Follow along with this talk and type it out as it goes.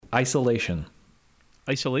Isolation.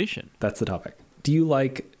 Isolation. That's the topic. Do you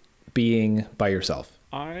like being by yourself?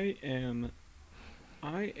 I am,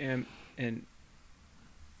 and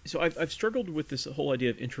so I've struggled with this whole idea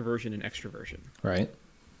of introversion and extroversion. Right.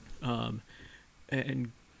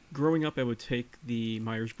 And growing up, I would take the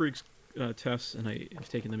Myers-Briggs tests, and I have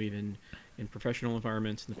taken them even in professional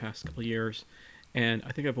environments in the past couple of years. And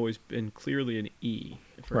I think I've always been clearly an E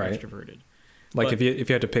for extroverted. Like if you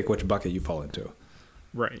had to pick which bucket you fall into.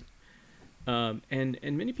 Right. And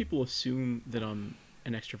many people assume that I'm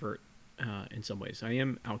an extrovert in some ways. I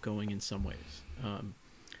am outgoing in some ways.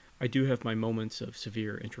 I do have my moments of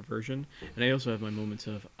severe introversion, and I also have my moments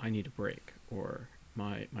of I need a break or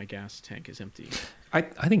my gas tank is empty. I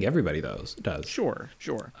think everybody does. Sure.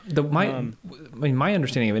 My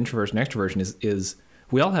understanding of introversion and extroversion is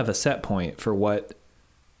we all have a set point for what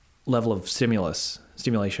level of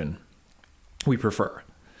stimulation we prefer.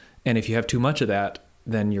 And if you have too much of that,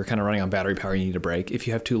 then you're kind of running on battery power. You need a break. If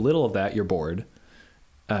you have too little of that, you're bored.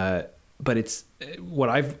 But it's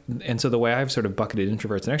so the way I've sort of bucketed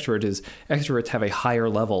introverts and extroverts is extroverts have a higher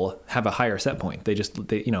level, have a higher set point. They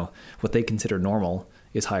what they consider normal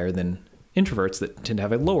is higher than introverts that tend to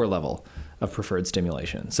have a lower level of preferred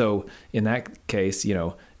stimulation. So in that case,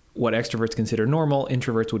 what extroverts consider normal,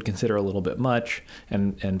 introverts would consider a little bit much,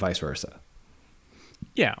 and vice versa.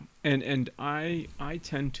 Yeah. And I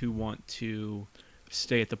tend to want to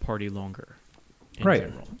stay at the party longer. Right.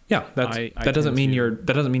 General. Yeah. That doesn't mean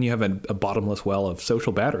you have a bottomless well of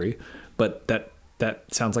social battery, but that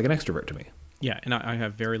sounds like an extrovert to me. Yeah. And I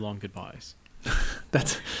have very long goodbyes.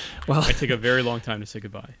 I take a very long time to say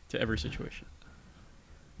goodbye to every situation.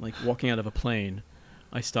 Like walking out of a plane,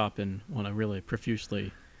 I stop and want to really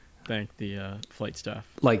profusely thank the flight staff.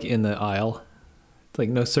 Like in the aisle. It's like,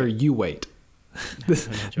 no, sir, you wait.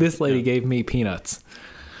 This lady gave me peanuts.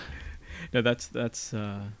 No, that's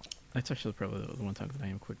actually probably the one time that I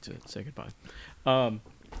am quick to say goodbye.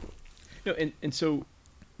 And so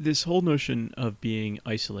this whole notion of being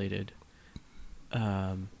isolated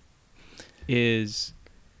is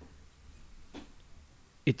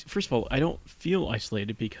it. First of all, I don't feel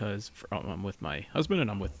isolated because I'm with my husband and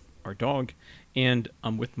I'm with our dog and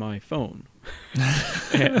I'm with my phone.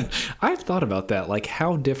 And I've thought about that, like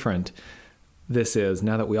how different this is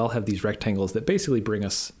now that we all have these rectangles that basically bring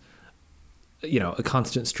us, a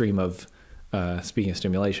constant stream of, speaking of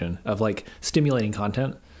stimulation, of like stimulating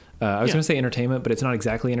content. I was going to say entertainment, but it's not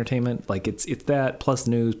exactly entertainment. Like it's that plus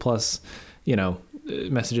news, plus,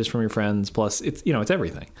 messages from your friends, plus it's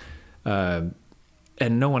everything. And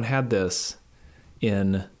no one had this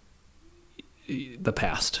in the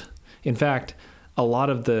past. In fact, a lot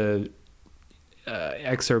of the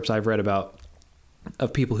excerpts I've read about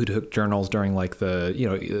of people who took journals during like the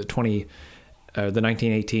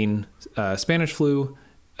 1918 Spanish flu,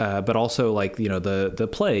 but also like the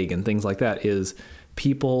plague and things like that, is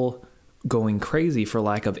people going crazy for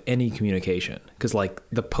lack of any communication, because like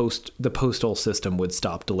the postal system would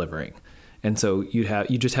stop delivering, and so you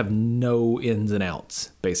just have no ins and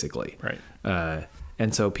outs basically. Right.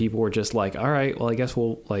 And so people were just like, all right, well, I guess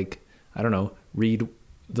we'll read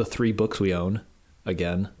the 3 books we own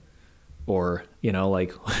again, or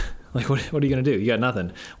like what are you going to do? You got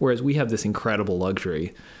nothing. Whereas we have this incredible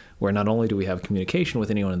luxury where not only do we have communication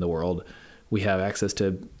with anyone in the world, we have access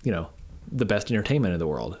to, the best entertainment in the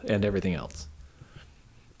world and everything else.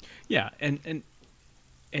 Yeah. And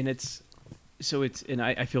I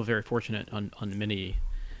feel very fortunate on many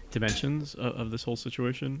dimensions of this whole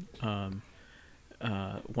situation.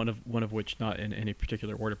 One of which, not in any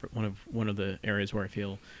particular order, but one of the areas where I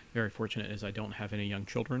feel very fortunate is I don't have any young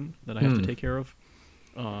children that I have to take care of.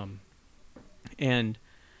 And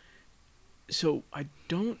so I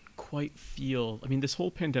don't quite feel, this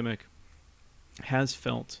whole pandemic has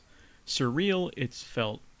felt surreal. It's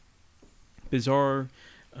felt bizarre.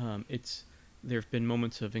 There have been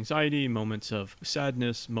moments of anxiety, moments of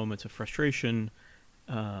sadness, moments of frustration.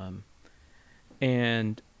 And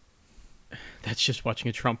that's just watching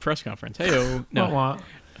a Trump press conference. Hey-oh. No.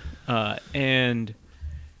 But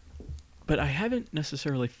I haven't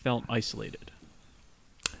necessarily felt isolated.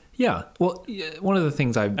 Yeah. Well, one of the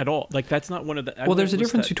things at all, like that's not one of the. There's a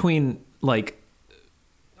difference between like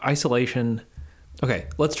isolation. Okay,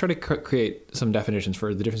 let's try to create some definitions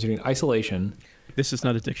for the difference between isolation. This is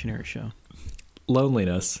not a dictionary show.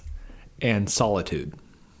 Loneliness and solitude,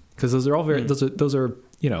 because those are all very those are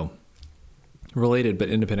related but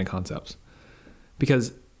independent concepts.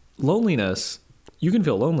 Because loneliness, you can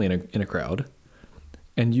feel lonely in a crowd,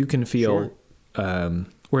 and you can feel. Sure.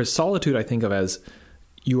 Whereas solitude, I think of as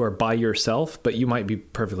you are by yourself, but you might be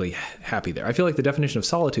perfectly happy there. I feel like the definition of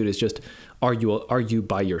solitude is just, are you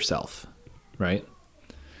by yourself, right?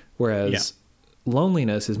 Whereas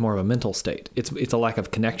loneliness is more of a mental state. It's a lack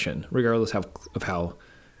of connection, regardless of how,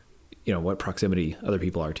 what proximity other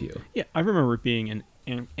people are to you. Yeah, I remember being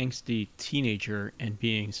an angsty teenager and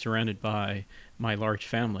being surrounded by my large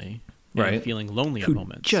family, and right? feeling lonely Who at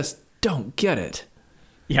moments. Just don't get it.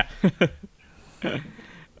 Yeah.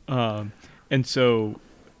 And so,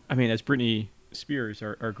 I mean, as Britney Spears,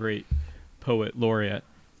 our great poet laureate,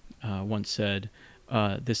 once said,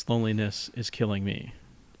 "This loneliness is killing me."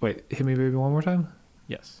 Wait, hit me baby one more time.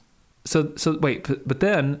 Yes. So wait, but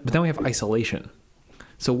then we have isolation.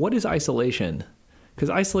 So what is isolation? Because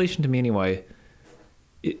isolation to me anyway,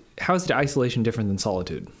 how is isolation different than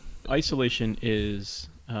solitude? Isolation is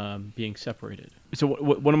being separated. So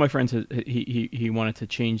one of my friends, he wanted to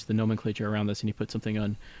change the nomenclature around this, and he put something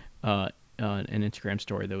on an Instagram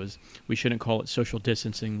story that was, we shouldn't call it social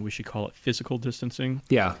distancing, we should call it physical distancing.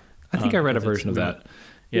 Yeah, I think I read a version of that.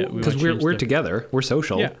 Yeah, because we're together, we're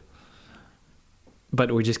social. Yeah.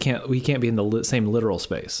 But we can't be in the same literal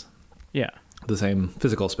space. Yeah. The same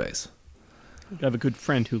physical space. I have a good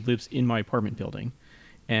friend who lives in my apartment building,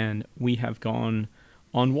 and we have gone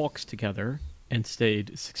on walks together and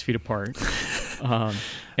stayed 6 feet apart.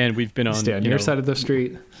 And we've been on stay on your side of the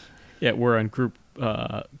street. Yeah, we're on group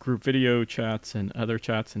video chats and other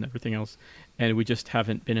chats and everything else, and we just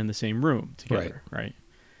haven't been in the same room together, right?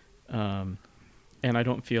 And I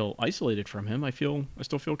don't feel isolated from him. I still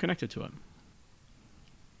feel connected to him.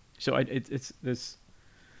 So it's this.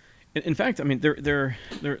 In fact, I mean, they're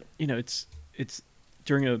it's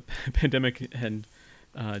during a pandemic and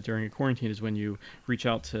during a quarantine is when you reach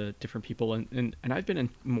out to different people, and I've been in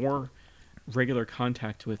more regular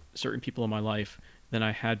contact with certain people in my life than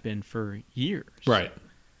I had been for years. Right.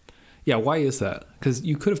 Yeah. Why is that? Because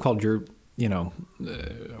you could have called your,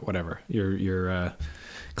 whatever, your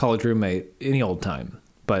college roommate any old time,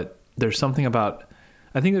 but there's something about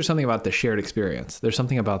the shared experience. There's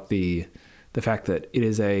something about the fact that it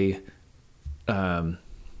is I'm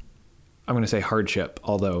going to say hardship,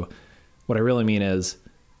 although what I really mean is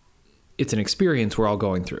it's an experience we're all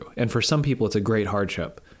going through. And for some people, it's a great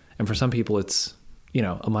hardship. And for some people, it's,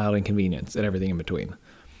 a mild inconvenience and everything in between.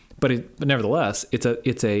 But nevertheless, it's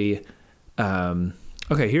a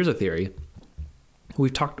okay, here's a theory.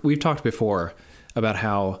 We've talked before about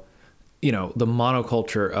how, the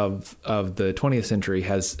monoculture of the 20th century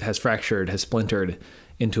has fractured, has splintered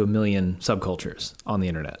into a million subcultures on the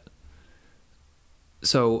internet.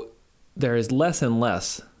 So there is less and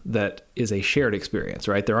less that is a shared experience,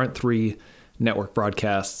 right? There aren't 3 network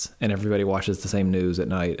broadcasts and everybody watches the same news at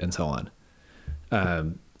night and so on.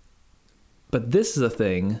 But this is a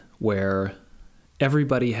thing where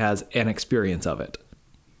everybody has an experience of it,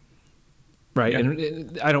 right? Yeah.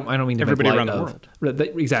 And I don't mean to everybody make light around the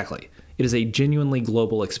world. Exactly. It is a genuinely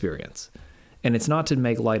global experience, and it's not to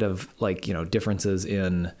make light of differences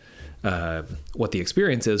in what the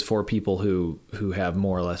experience is for people who have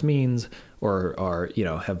more or less means or are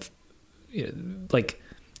have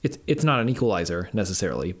it's not an equalizer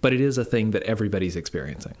necessarily, but it is a thing that everybody's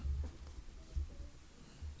experiencing.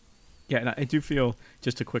 Yeah, and I do feel,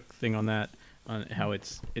 just a quick thing on that, on how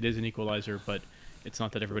it is an equalizer, but it's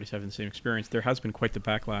not that everybody's having the same experience. There has been quite the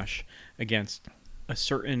backlash against a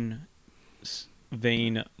certain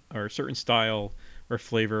vein or a certain style or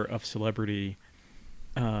flavor of celebrity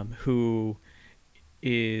who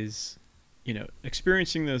is,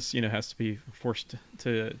 experiencing this, has to be forced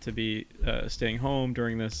to be staying home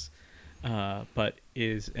during this, but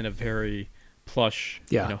is in a very plush,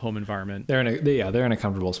 home environment. They're in a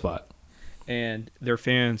comfortable spot. And their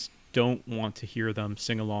fans don't want to hear them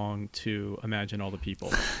sing along to Imagine All the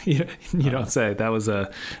People. you don't say. That was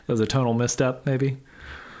a tonal misstep, maybe?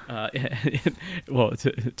 Well, it's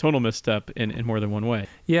a tonal misstep in more than one way.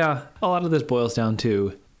 Yeah, a lot of this boils down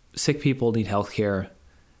to sick people need health care,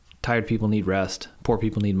 tired people need rest, poor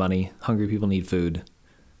people need money, hungry people need food.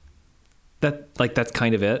 That's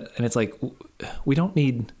kind of it. And it's like, we don't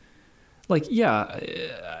need...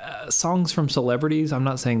 songs from celebrities, I'm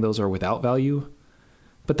not saying those are without value,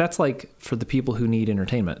 but that's for the people who need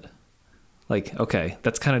entertainment. Okay,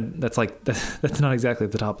 that's not exactly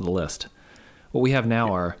at the top of the list. What we have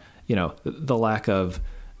now are, the lack of,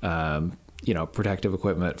 protective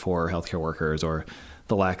equipment for healthcare workers, or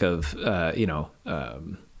the lack of,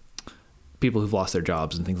 people who've lost their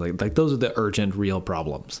jobs and things like those are the urgent, real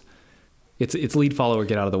problems. It's lead, follower,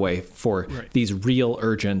 get out of the way for these real,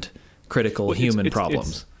 urgent, critical human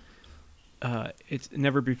problems. It's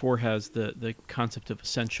never before has the concept of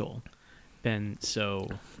essential been so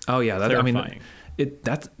Oh yeah, clarifying.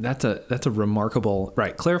 That's a remarkable,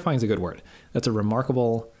 right? Clarifying is a good word. That's a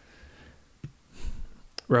remarkable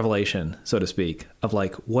revelation, so to speak, of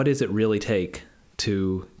like, what does it really take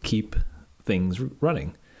to keep things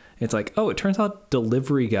running? It's like, oh, it turns out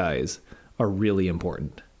delivery guys are really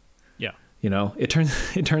important. Yeah. You know, it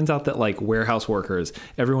turns out that like warehouse workers,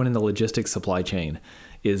 everyone in the logistics supply chain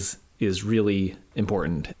is really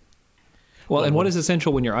important. Well, and what is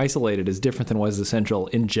essential when you're isolated is different than what is essential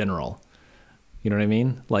in general. You know what I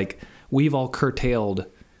mean? Like, we've all curtailed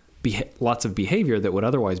lots of behavior that would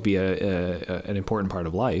otherwise be an important part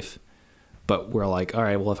of life. But we're like, all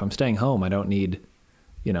right, well, if I'm staying home, I don't need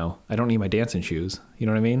my dancing shoes. You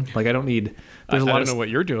know what I mean? Like, I don't need. I don't know what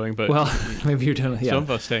you're doing, but well, maybe you're doing. Yeah. Some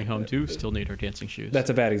of us staying home do still need our dancing shoes. That's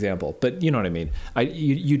a bad example, but you know what I mean.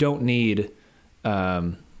 You don't need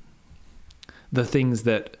the things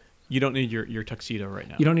that. You don't need your tuxedo right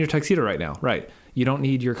now. You don't need your tuxedo right now, right? You don't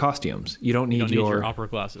need your costumes. You don't need your opera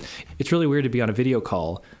glasses. It's really weird to be on a video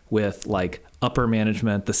call with like upper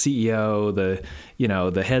management, the CEO,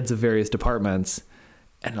 the heads of various departments,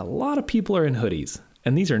 and a lot of people are in hoodies.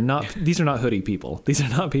 And these are not hoodie people. These are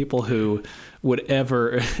not people who would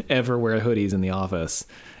ever wear hoodies in the office.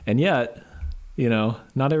 And yet,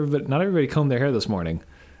 not everybody combed their hair this morning.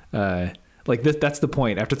 Like this, that's the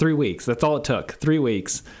point. After 3 weeks, that's all it took. 3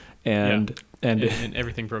 weeks. And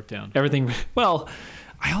everything broke down. Everything. Well,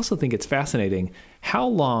 I also think it's fascinating how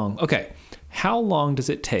long does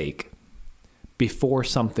it take before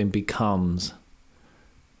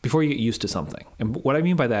before you get used to something? And what I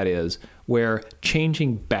mean by that is where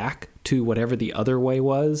changing back to whatever the other way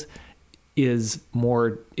was is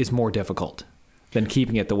more difficult than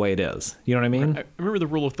keeping it the way it is. You know what I mean? I remember the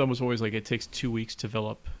rule of thumb was always like it takes 2 weeks to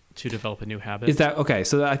develop a new habit. Is that okay?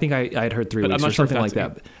 So I think I had heard 3 weeks I'm not or sure something like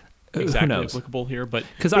that. Exactly applicable here, but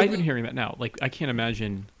because I've been hearing that now. Like, I can't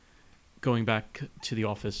imagine going back to the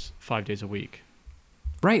office 5 days a week.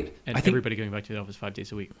 Right. And everybody going back to the office 5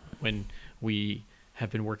 days a week when we have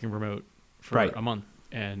been working remote for a month,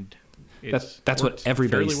 and that's what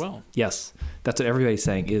everybody's fairly well. Yes, that's what everybody's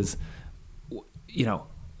saying is,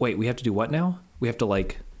 wait, we have to do what now? We have to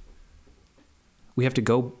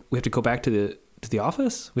go back to the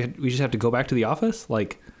office? We just have to go back to the office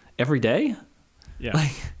like every day? Yeah.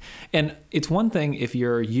 And it's one thing if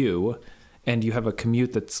you're you and you have a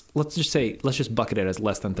commute that's, let's just bucket it as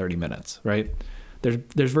less than 30 minutes, right?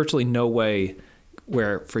 There's virtually no way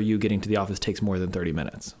where for you getting to the office takes more than 30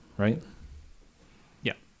 minutes, right?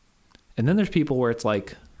 Yeah. And then there's people where it's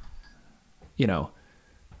like,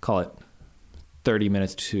 call it 30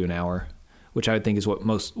 minutes to an hour, which I would think is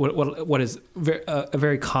what is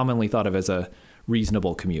very commonly thought of as a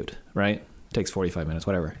reasonable commute, right? It takes 45 minutes,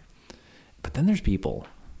 whatever. But then there's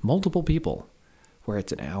multiple people, where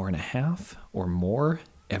it's an hour and a half or more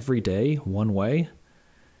every day, one way.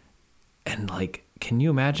 And like, can you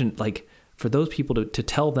imagine, like, for those people to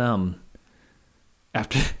tell them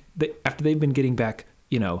after they've been getting back,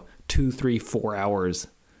 2, 3, 4 hours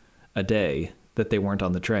a day that they weren't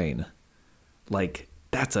on the train, like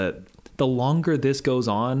the longer this goes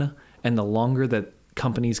on and the longer that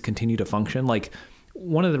companies continue to function, like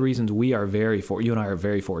one of the reasons you and I are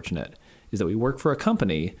very fortunate is that we work for a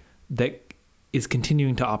company that is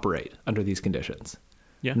continuing to operate under these conditions.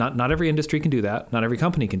 Yeah. Not every industry can do that. Not every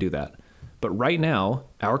company can do that. But right now,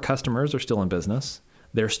 our customers are still in business.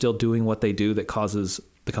 They're still doing what they do that causes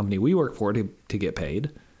the company we work for to get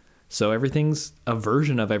paid. So a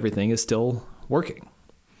version of everything is still working.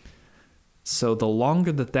 So the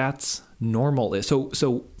longer that's normal,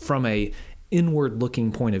 so from a inward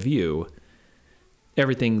looking point of view,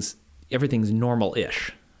 everything's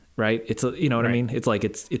normal-ish. Right? It's you know what I mean? It's like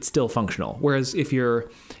it's still functional. Whereas if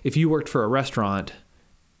you worked for a restaurant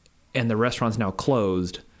and the restaurant's now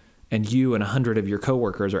closed and you and 100 of your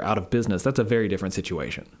coworkers are out of business, that's a very different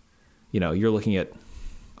situation. You're looking at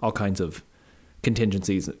all kinds of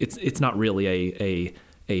contingencies. It's not really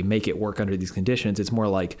a make it work under these conditions. It's more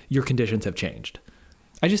like your conditions have changed.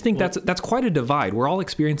 I just think that's quite a divide. We're all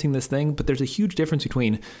experiencing this thing, but there's a huge difference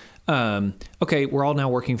between okay, we're all now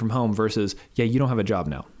working from home versus you don't have a job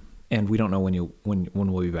now. And we don't know when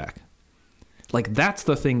we'll be back. Like, that's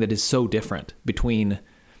the thing that is so different between,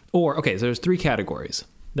 so there's 3 categories.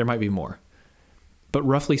 There might be more. But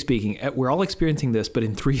roughly speaking, we're all experiencing this, but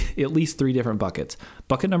in at least 3 different buckets.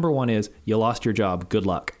 Bucket number 1 is you lost your job. Good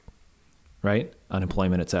luck. Right?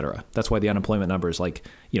 Unemployment, et cetera. That's why the unemployment number is like,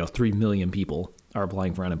 3 million people are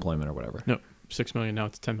applying for unemployment or whatever. No, 6 million. Now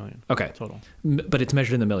it's 10 million. Okay. Total. But it's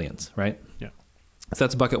measured in the millions, right? Yeah. So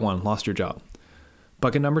that's bucket 1, lost your job.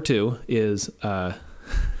 Bucket number 2 is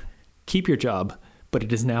keep your job, but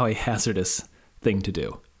it is now a hazardous thing to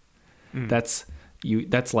do. That's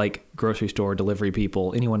like grocery store delivery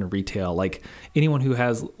people, anyone in retail, like anyone who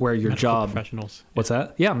has where your Medical job professionals. What's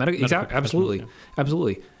that? Yeah, exactly. Absolutely. Yeah.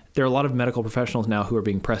 Absolutely. There are a lot of medical professionals now who are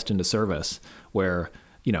being pressed into service where,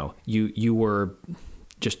 you were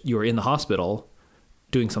in the hospital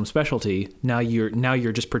doing some specialty. Now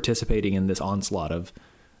you're just participating in this onslaught of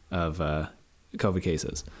COVID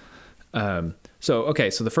cases. So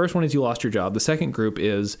the first one is you lost your job. The second group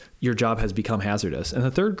is your job has become hazardous. And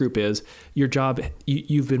the third group is your job,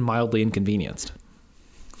 you've been mildly inconvenienced.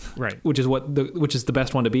 Right. Which is the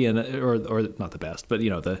best one to be in, or not the best, but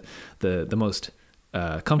the most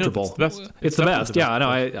comfortable. No, it's the best. It's the best. Yeah, I know.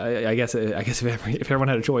 I guess if everyone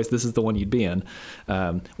had a choice, this is the one you'd be in,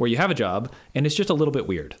 where you have a job and it's just a little bit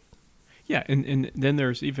weird. Yeah, and then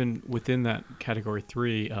there's even within that category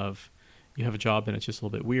 3 of you have a job and it's just a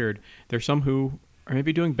little bit weird. There's some who are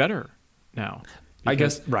maybe doing better now. I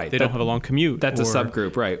guess, right. They don't have a long commute. That's a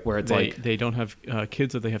subgroup, right, where it's they don't have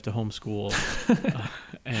kids that they have to homeschool.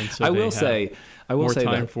 And so I will say more say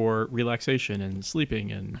time that for relaxation and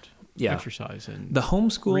sleeping and exercise and the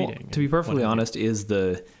homeschool, reading, to be perfectly honest, is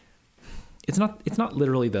it's not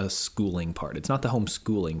literally the schooling part. It's not the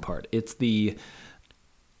homeschooling part. It's the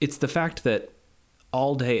fact that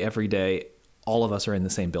all day, every day, all of us are in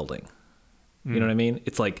the same building. You know what I mean?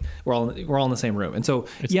 It's like we're all in the same room, and so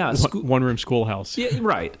it's one room schoolhouse. Yeah,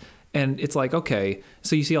 right. And it's like, okay,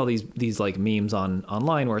 so you see all these like memes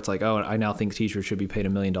online where it's like, oh, I now think teachers should be paid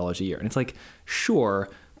 $1 million a year, and it's like, sure,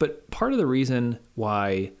 but part of the reason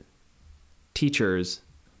why teachers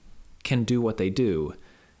can do what they do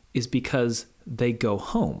is because they go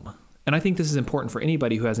home. And I think this is important for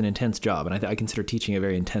anybody who has an intense job, and I consider teaching a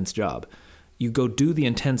very intense job. You go do the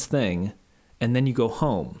intense thing, and then you go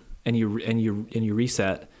home. And you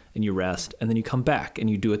reset and you rest, and then you come back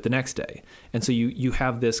and you do it the next day. And so you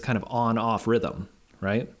have this kind of on-off rhythm,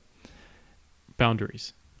 right?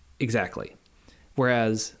 Boundaries. Exactly.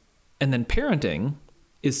 Whereas, and then parenting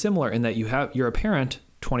is similar in that you're a parent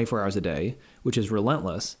 24 hours a day, which is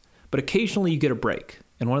relentless, but occasionally you get a break.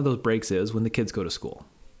 And one of those breaks is when the kids go to school.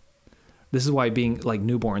 This is why being like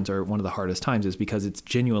newborns are one of the hardest times, is because it's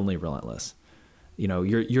genuinely relentless.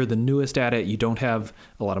 You're the newest at it. You don't have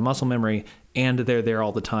a lot of muscle memory, and they're there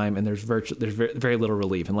all the time. And there's very little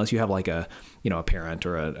relief unless you have like a parent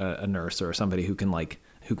or a nurse or somebody who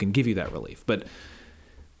can give you that relief. But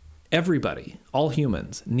everybody, all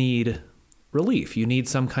humans, need relief. You need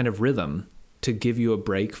some kind of rhythm to give you a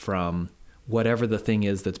break from whatever the thing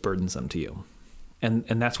is that's burdensome to you. And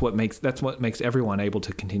that's what makes everyone able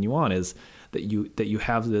to continue on, is that you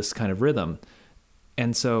have this kind of rhythm.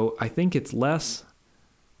 And so I think it's less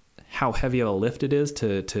how heavy of a lift it is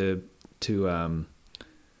to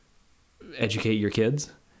educate your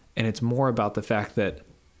kids, and it's more about the fact that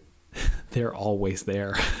they're always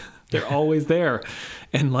there. They're always there,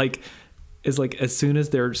 and it's like as soon as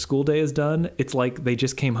their school day is done, it's like they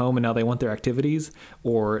just came home and now they want their activities,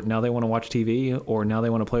 or now they want to watch TV, or now they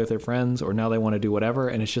want to play with their friends, or now they want to do whatever.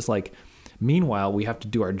 And it's just like, meanwhile, we have to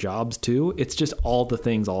do our jobs too. It's just all the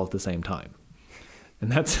things all at the same time.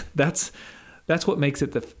 And that's what makes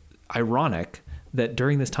it ironic that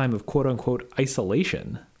during this time of quote unquote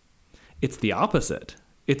isolation, it's the opposite.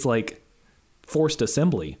 It's like forced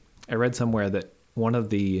assembly. I read somewhere that one of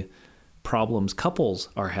the problems couples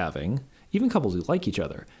are having, even couples who like each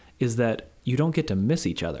other, is that you don't get to miss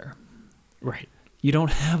each other. Right. You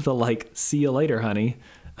don't have the see you later, honey.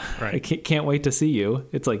 Right. I can't wait to see you.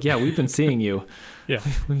 It's like, yeah, we've been seeing you. Yeah.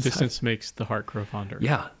 Distance makes the heart grow fonder.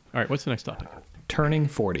 Yeah. All right. What's the next topic? Turning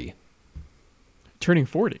 40. Turning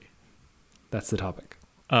 40. That's the topic.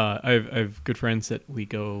 I have good friends that we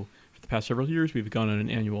go for the past several years. We've gone on an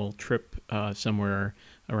annual trip somewhere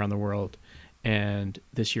around the world. And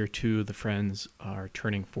this year, two of the friends are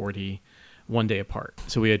turning 40 one day apart.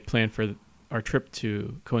 So we had planned for our trip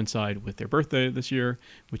to coincide with their birthday this year,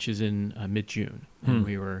 which is in mid-June. And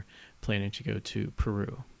we were planning to go to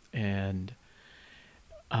Peru. And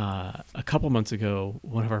a couple months ago,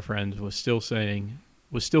 one of our friends was still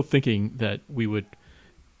thinking that we would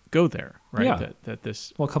go there, right? Yeah. That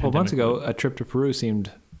this. Well, a couple of months ago, a trip to Peru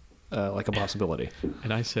seemed like a possibility.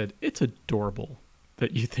 And I said, it's adorable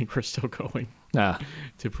that you think we're still going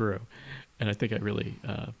to Peru. And I think I really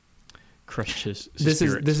crushed his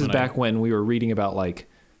spirits. This is back when we were reading about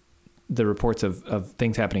the reports of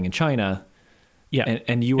things happening in China. Yeah.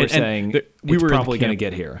 And you were saying we were probably going to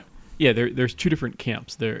get here. Yeah, there's two different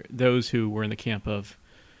camps. There those who were in the camp of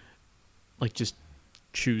just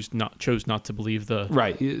chose not to believe the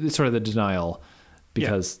right. It's sort of the denial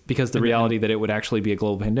because the reality that it would actually be a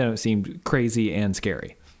global pandemic seemed crazy and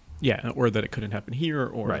scary. Yeah, or that it couldn't happen here,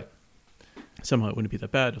 or Right. somehow it wouldn't be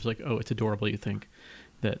that bad. It was like, oh, it's adorable. You think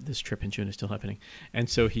that this trip in June is still happening, and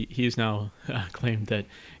so he is now claimed that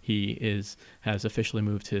has officially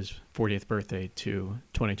moved his 40th birthday to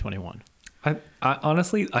 2021. I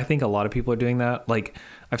honestly, I think a lot of people are doing that. Like,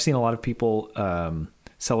 I've seen a lot of people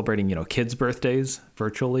celebrating, kids' birthdays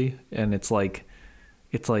virtually, and it's like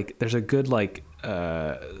there's a good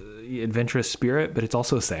adventurous spirit, but it's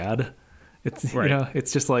also sad. It's right.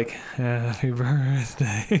 It's just like happy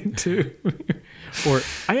birthday to Or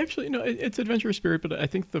I actually it's adventurous spirit, but I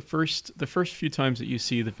think the first few times that you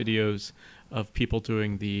see the videos of people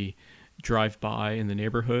doing the drive by in the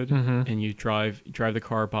neighborhood, mm-hmm. and you drive the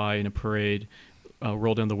car by in a parade,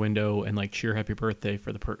 roll down the window and like cheer happy birthday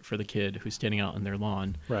for the kid who's standing out on their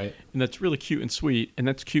lawn, right? And that's really cute and sweet, and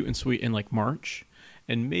that's cute and sweet in like March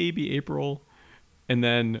and maybe April, and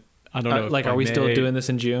then I don't know. Like, are we still doing this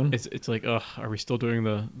in June? It's like, are we still doing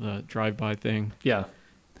the drive-by thing? Yeah.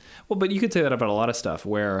 Well, but you could say that about a lot of stuff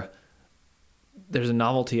where there's a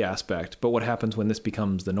novelty aspect, but what happens when this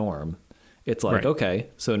becomes the norm? It's like, right. Okay,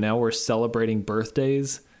 so now we're celebrating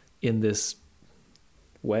birthdays in this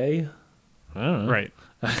way? I don't know. Right.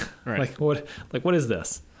 Right. What is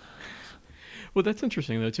this? Well, that's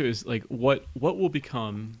interesting though too, is like what will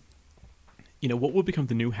become, what will become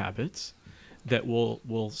the new habits that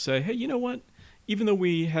will say, hey, you know what? Even though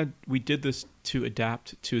we did this to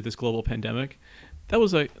adapt to this global pandemic, that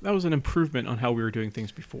was an improvement on how we were doing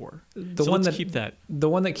things before. Let's keep that. The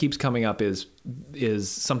one that keeps coming up is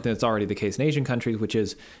something that's already the case in Asian countries, which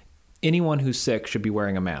is anyone who's sick should be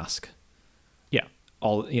wearing a mask. Yeah.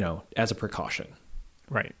 All as a precaution.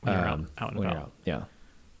 Right. When you're out and about. Yeah.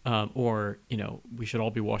 Or we should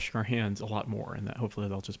all be washing our hands a lot more, and that hopefully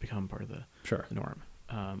they'll just become part of the norm.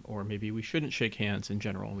 Or maybe we shouldn't shake hands in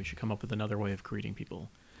general, and we should come up with another way of greeting people,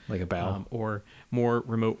 like a bow. Or more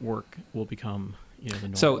remote work will become the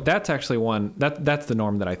norm. So that's actually one that's the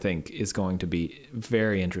norm that I think is going to be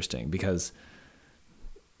very interesting, because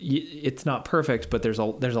it's not perfect, but there's a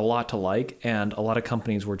lot to like, and a lot of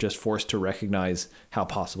companies were just forced to recognize how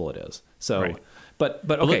possible it is. So. Right. But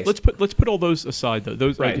okay, let's put all those aside though.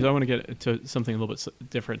 Those right. Because I want to get to something a little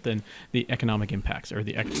bit different than the economic impacts or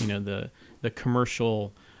the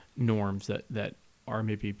commercial norms that are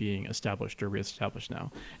maybe being established or reestablished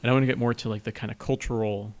now. And I want to get more to like the kind of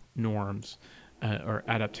cultural norms or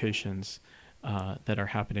adaptations that are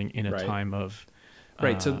happening in a right. time of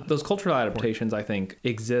right. So those cultural adaptations, I think,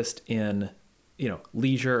 exist in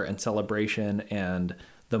leisure and celebration and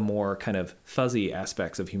the more kind of fuzzy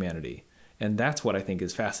aspects of humanity. And that's what I think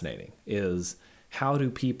is fascinating, is how do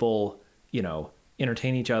people,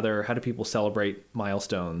 entertain each other? How do people celebrate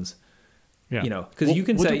milestones? Yeah. Because you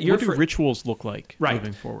can say... What do rituals look like right.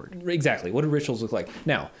 moving forward? Exactly. What do rituals look like?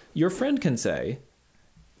 Now, your friend can say,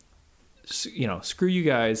 screw you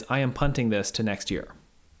guys, I am punting this to next year.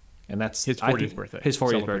 And that's... His 40th birthday. His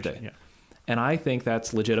 40th birthday. Yeah. And I think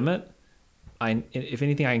that's legitimate. If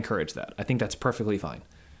anything, I encourage that. I think that's perfectly fine.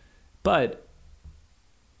 But...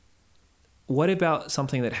 what about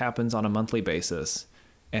something that happens on a monthly basis,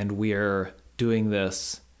 and we're in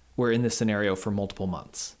this scenario for multiple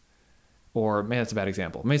months? Or maybe that's a bad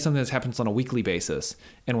example. Maybe something that happens on a weekly basis,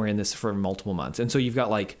 and we're in this for multiple months. And so you've got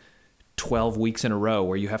like 12 weeks in a row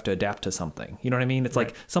where you have to adapt to something. You know what I mean? It's right.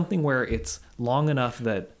 like something where it's long enough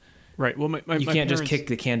that right. Well, you can't just kick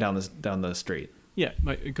the can down the street. Yeah,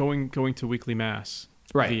 going to weekly mass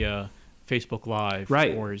right. via Facebook Live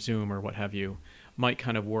right. or Zoom or what have you might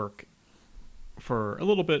kind of work for a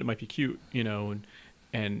little bit. It might be cute,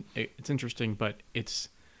 and it's interesting, but it's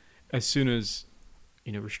as soon as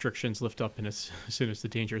restrictions lift up and as soon as the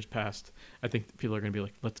danger is past, I think people are going to be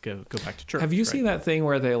like, let's go back to church. Have you seen that thing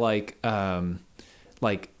where they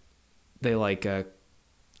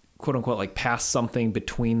quote unquote pass something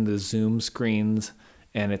between the Zoom screens?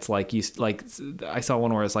 And it's like I saw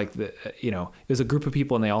one where it's like it was a group of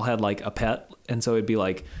people and they all had like a pet, and so it'd be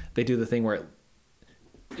like they do the thing where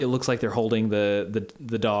it looks like they're holding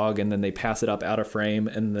the dog, and then they pass it up out of frame,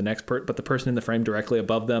 and but the person in the frame directly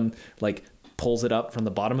above them pulls it up from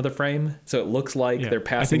the bottom of the frame, so it looks like they're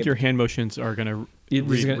passing. I think your hand motions are going to read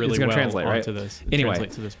really well translate, right? onto this. Anyway,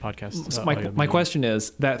 translate to this podcast. So my question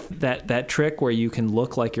is that trick where you can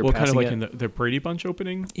look like you're passing kind of like in the Brady Bunch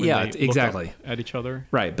opening. Yeah, exactly. At each other,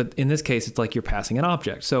 right? But in this case, it's like you're passing an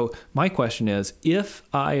object. So my question is, if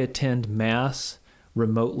I attend mass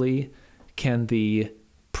remotely, can the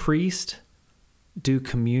priest do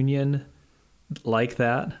communion like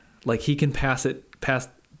that? Like he can pass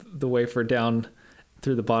the wafer down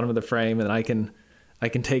through the bottom of the frame, and I can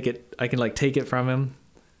take it. I can take it from him.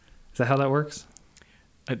 Is that how that works?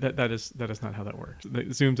 That is not how that works.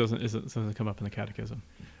 Zoom doesn't come up in the catechism.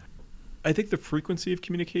 I think the frequency of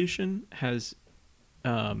communication has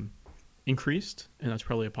increased, and that's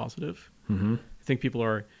probably a positive. Mm-hmm. I think people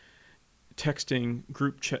are texting,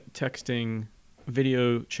 texting,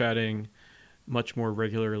 video chatting much more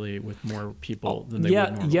regularly with more people than they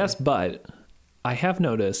would normally. Yes, but I have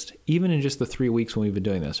noticed, even in just the 3 weeks when we've been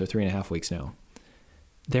doing this, or 3.5 weeks now,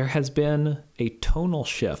 there has been a tonal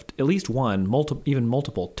shift, at least one, even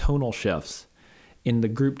multiple tonal shifts in the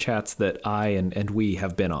group chats that I and we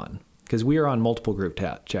have been on. Because we are on multiple group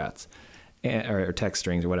chats or text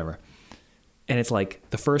strings or whatever. And it's like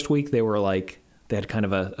the first week they were like, they had kind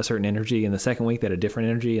of a certain energy. And the second week they had a different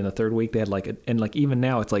energy. And the third week they had and even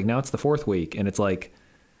now it's like, now it's the fourth week. And it's like,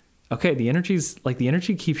 okay, the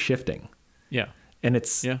energy keeps shifting. Yeah. And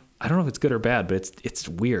I don't know if it's good or bad, but it's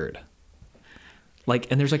weird.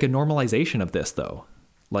 Like, and there's like a normalization of this though.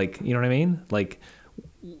 Like, you know what I mean? Like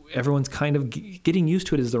everyone's kind of getting used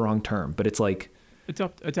to it is the wrong term, but it's like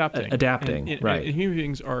adapting. Right. And human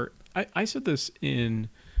beings are, I said this in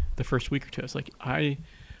the first week or two. It's like,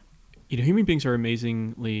 human beings are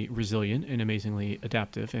amazingly resilient and amazingly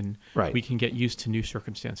adaptive, and right. we can get used to new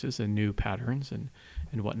circumstances and new patterns and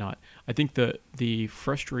whatnot. I think the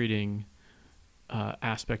frustrating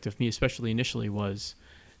aspect of me, especially initially, was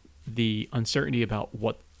the uncertainty about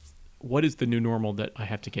what is the new normal that I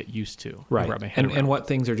have to get used to. Right. And what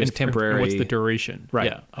things are just temporary. And what's the duration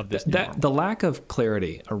of this new normal. The lack of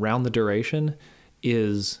clarity around the duration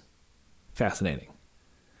is fascinating,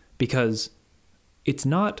 because it's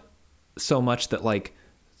not so much that like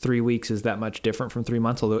 3 weeks is that much different from 3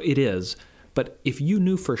 months, although it is. But if you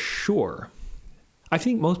knew for sure, I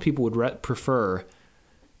think most people would prefer,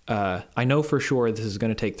 I know for sure this is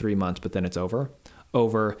going to take 3 months, but then it's over.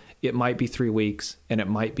 It might be 3 weeks, and it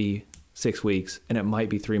might be 6 weeks, and it might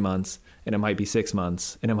be 3 months, and it might be 6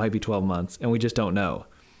 months, and it might be 12 months, and we just don't know.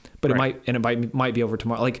 But right. it might be over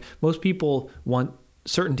tomorrow. Like most people want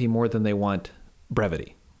certainty more than they want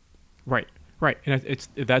brevity. Right. And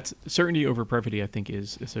that's certainty over brevity, I think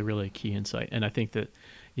is a really key insight. And I think that,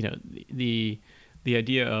 the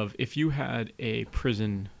idea of if you had a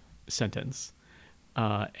prison sentence,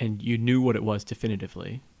 and you knew what it was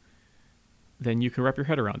definitively, then you can wrap your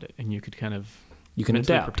head around it, and you could kind of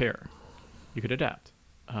adapt. Prepare. You could adapt.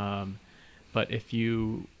 But if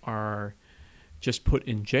you are just put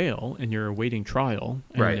in jail and you're awaiting trial,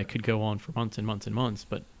 and right. it could go on for months and months and months,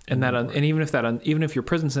 but even if your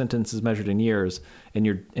prison sentence is measured in years, and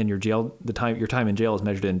your jail your time in jail is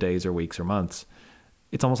measured in days or weeks or months,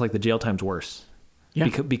 it's almost like the jail time's worse. Yeah.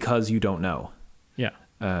 Because you don't know. Yeah.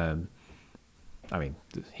 I mean,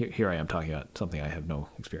 here I am talking about something I have no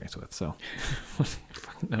experience with, so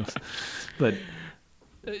fucking knows. But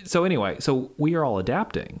so anyway, so we are all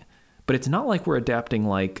adapting, but it's not like we're adapting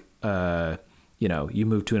like, you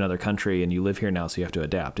move to another country and you live here now, so you have to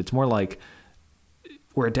adapt. It's more like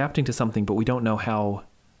we're adapting to something, but we don't know how.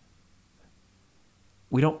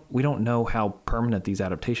 We don't know how permanent these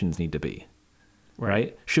adaptations need to be,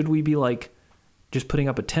 right? Should we be like just putting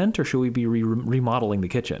up a tent, or should we be remodeling the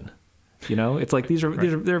kitchen? It's like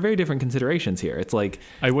there are very different considerations here. It's like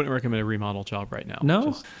I wouldn't recommend a remodel job right now.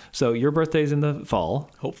 No. So your birthday's in the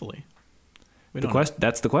fall. Hopefully.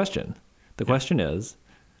 That's the question. The question is,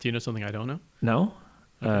 do you know something I don't know? No.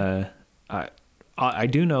 Okay. I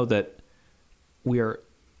do know that we are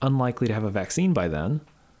unlikely to have a vaccine by then.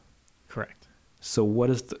 Correct. So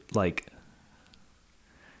what is what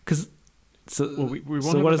does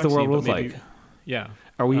the world look like? Yeah.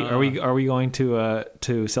 Are we going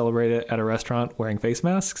to celebrate it at a restaurant wearing face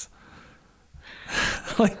masks?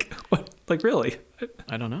 Like what? Like really?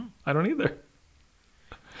 I don't know. I don't either.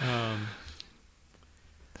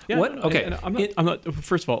 Yeah, what? Okay. I'm not.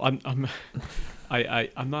 First of all, I'm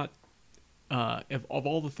not. Of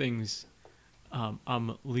all the things,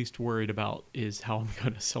 I'm least worried about is how I'm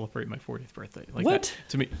going to celebrate my 40th birthday. Like what? That,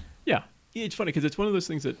 to me, yeah, it's funny because it's one of those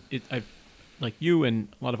things that I've. Like you and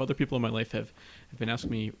a lot of other people in my life have been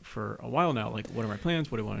asking me for a while now, like, what are my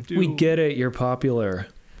plans? What do I want to do? We get it. You're popular.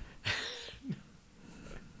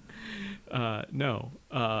 No.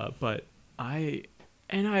 But I've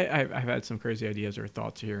had some crazy ideas or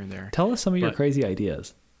thoughts here and there. Tell us some of your crazy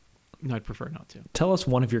ideas. No, I'd prefer not to. Tell us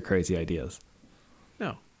one of your crazy ideas.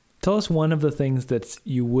 No. Tell us one of the things that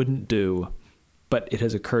you wouldn't do, but it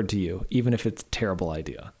has occurred to you, even if it's a terrible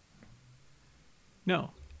idea.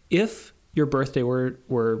 No. If your birthday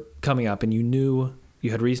were coming up and you knew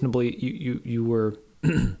you had reasonably you were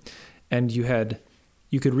and you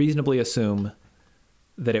could reasonably assume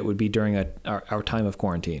that it would be during our time of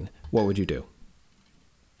quarantine, what would you do?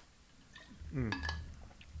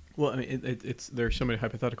 Well, I mean, it's there's so many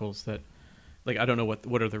hypotheticals that, like, I don't know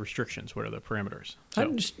what are the restrictions, what are the parameters. So I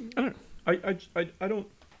don't. I don't.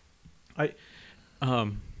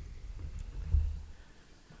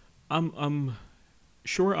 I'm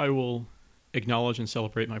sure I will acknowledge and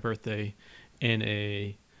celebrate my birthday in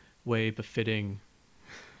a way befitting.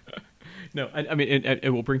 No, I mean it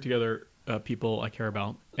will bring together people I care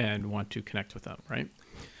about and want to connect with them, right?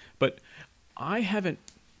 But I haven't,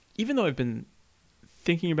 even though I've been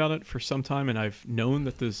thinking about it for some time and I've known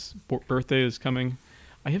that this birthday is coming,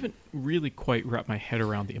 I haven't really quite wrapped my head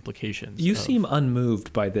around the implications. You seem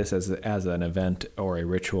unmoved by this as an event or a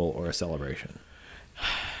ritual or a celebration.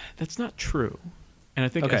 That's not true. And I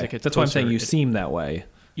think okay, as it gets that's closer, why I'm saying you seem that way.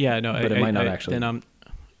 Yeah, no, but it might not actually. Then I'm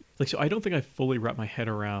like, so I don't think I fully wrap my head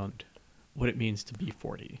around what it means to be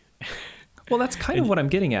 40. Well, that's kind of what I'm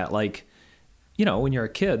getting at. Like, you know, when you're a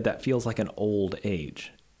kid, that feels like an old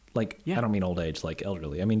age. Like, yeah. I don't mean old age like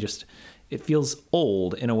elderly. I mean, just it feels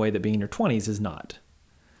old in a way that being in your 20s is not.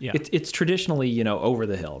 Yeah. It's traditionally, you know, over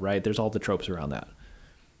the hill, right? There's all the tropes around that.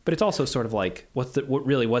 But it's also sort of like, what's the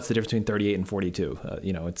difference between 38 and 42?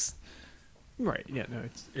 You know, it's right. Yeah, no,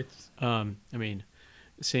 it's I mean,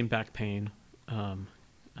 same back pain kind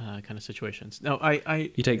of situations. No,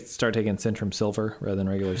 you start taking Centrum Silver rather than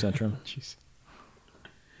regular Centrum. Jeez.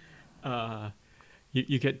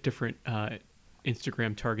 You get different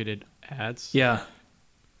Instagram targeted ads. Yeah.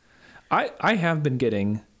 I have been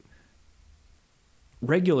getting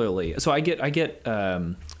regularly. So I get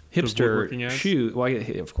hipster shoe. Well,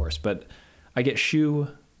 of course, but I get shoe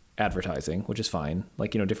advertising, which is fine.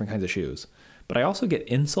 Like, you know, different kinds of shoes. But I also get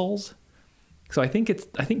insoles. So I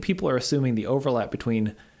think people are assuming the overlap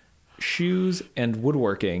between shoes and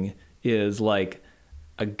woodworking is like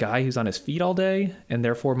a guy who's on his feet all day and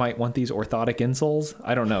therefore might want these orthotic insoles.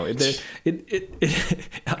 I don't know.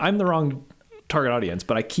 I'm the wrong target audience,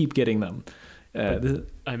 but I keep getting them.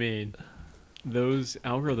 I mean, those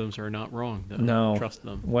algorithms are not wrong, though. No. Trust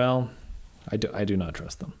them. Well, I do not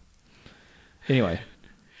trust them. Anyway.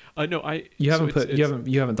 No, you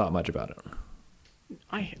haven't thought much about it.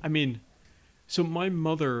 I mean, so my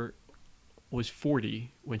mother was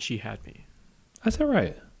 40 when she had me. That's all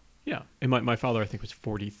right. Yeah, and my father I think was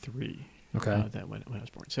 43. Okay. That when I was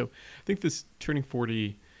born. So I think this turning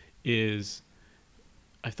 40 is.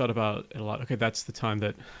 I've thought about it a lot. Okay, that's the time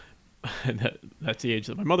that that's the age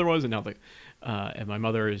that my mother was, and now and my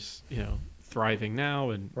mother is, you know, thriving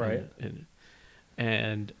now, and right,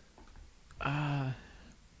 and I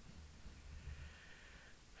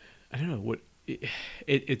don't know what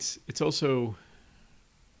it's also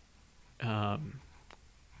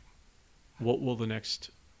what will the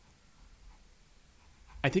next.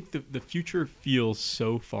 I think the future feels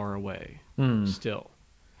so far away still,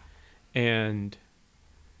 and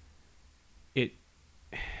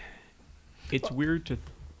it's weird to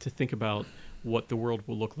think about what the world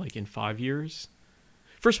will look like in 5 years.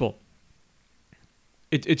 First of all,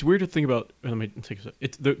 it's weird to think about. Let me take a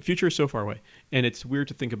second. The future is so far away, and it's weird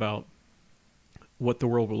to think about what the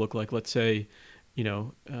world will look like. Let's say, you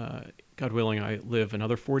know, God willing, I live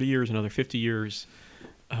another 40 years, another 50 years.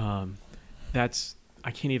 I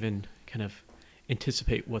can't even kind of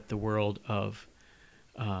anticipate what the world of,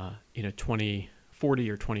 2040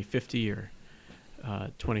 or 2050 or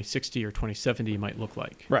 2060 or 2070 might look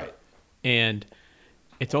like. Right. And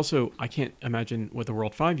it's also, I can't imagine what the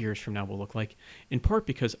world 5 years from now will look like, in part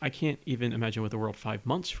because I can't even imagine what the world 5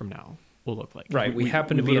 months from now will look like. Right. We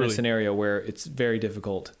happen to be in a scenario where it's very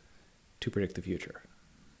difficult to predict the future.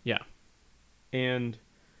 Yeah. And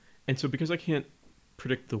so because I can't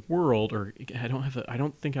predict the world, or I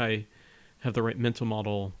don't think I have the right mental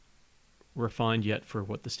model refined yet for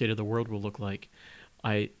what the state of the world will look like.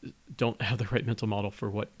 I don't have the right mental model for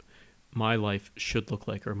what my life should look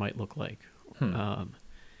like or might look like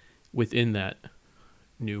within that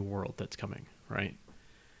new world that's coming, right?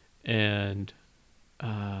 And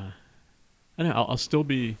I don't know, I'll still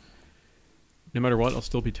be, no matter what, I'll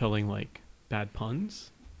still be telling like bad puns.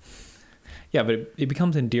 Yeah, but it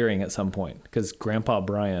becomes endearing at some point because Grandpa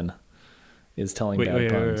Brian is telling bad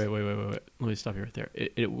puns. Wait. Let me stop you right there.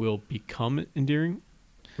 It will become endearing?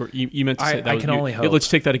 Or you meant to say that? I can only hope. Let's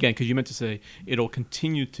take that again, because you meant to say it'll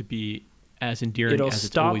continue to be as endearing as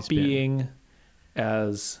it's always been. It'll stop being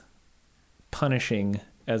as punishing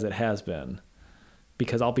as it has been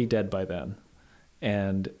because I'll be dead by then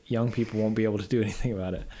and young people won't be able to do anything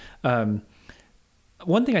about it.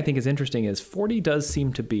 One thing I think is interesting is 40 does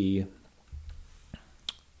seem to be...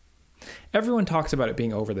 Everyone talks about it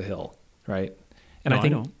being over the hill, right? And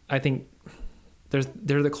no, I think there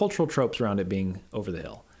are the cultural tropes around it being over the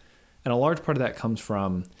hill. And a large part of that comes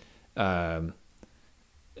from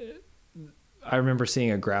I remember seeing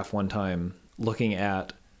a graph one time looking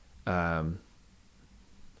at, I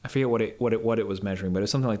forget what it was measuring, but it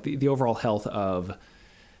was something like the overall health of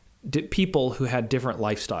people who had different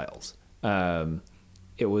lifestyles.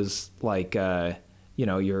 It was like,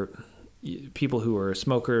 your people who were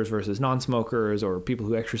smokers versus non-smokers, or people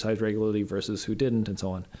who exercised regularly versus who didn't, and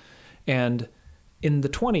so on. And in the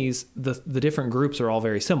 20s, the different groups are all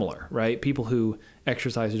very similar, right? People who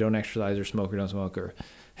exercise or don't exercise, or smoke or don't smoke, or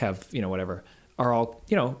have, whatever, are all,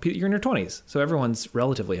 you're in your 20s. So everyone's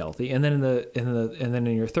relatively healthy. And then and then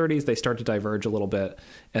in your 30s, they start to diverge a little bit.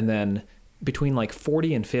 And then between like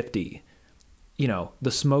 40 and 50,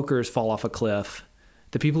 the smokers fall off a cliff.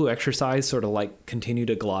 The people who exercise sort of like continue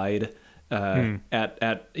to glide your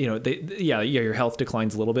health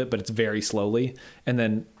declines a little bit, but it's very slowly. And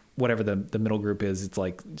then whatever the middle group is, it's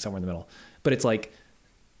like somewhere in the middle. But it's like,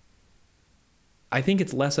 I think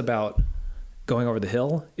it's less about going over the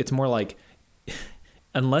hill. It's more like,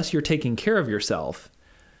 unless you're taking care of yourself,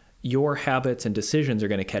 your habits and decisions are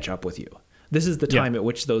going to catch up with you. This is the time at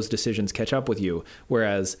which those decisions catch up with you.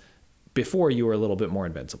 Whereas before, you were a little bit more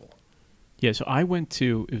invincible. Yeah. So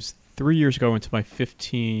it was 3 years ago, I went to my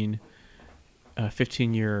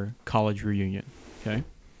 15-year college reunion. Okay.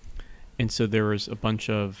 And so there was a bunch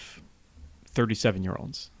of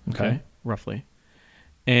 37-year-olds, okay, roughly.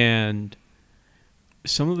 And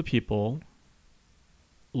some of the people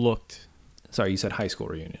looked... Sorry, you said high school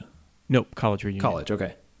reunion. Nope, college reunion. College,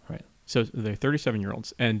 okay. Right. So they're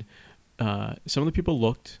 37-year-olds. And some of the people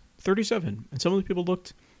looked 37. And some of the people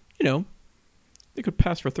looked, they could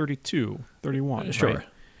pass for 32, 31. Sure.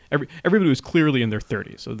 Right? Everybody was clearly in their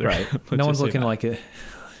 30s. So right. No one's looking like it.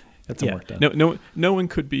 That's some work done. No one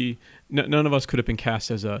could be... none of us could have been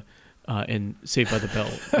cast as in Saved by the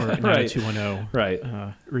Bell or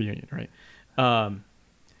 90210 reunion, right?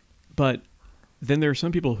 But then there are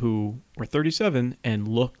some people who were 37 and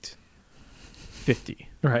looked 50.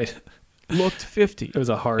 Right. Looked 50. It was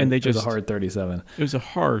a hard 37. It was a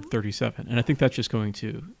hard 37. And I think that's just going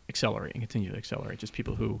to accelerate and continue to accelerate. Just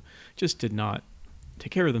people who just did not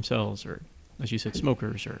take care of themselves, or, as you said,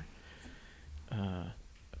 smokers, or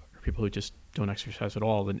people who just don't exercise at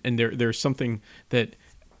all. And there's something that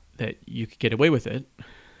you could get away with it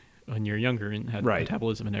when you're younger and had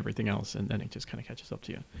metabolism and everything else, and then it just kind of catches up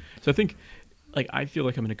to you. So I think, I feel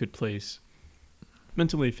like I'm in a good place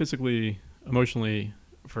mentally, physically, emotionally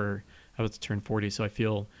I was to turn 40, so I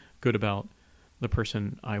feel good about the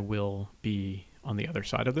person I will be on the other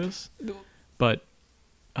side of this. But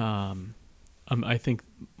I think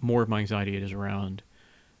more of my anxiety is around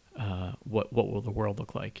what will the world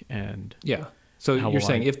look like, and so you're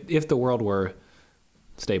saying if the world were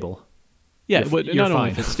stable, but not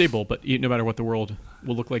only if it's stable, but no matter what the world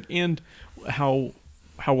will look like, and how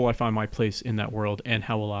will I find my place in that world, and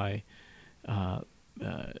how will I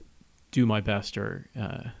do my best, or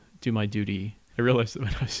do my duty. I realized that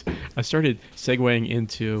when I started segueing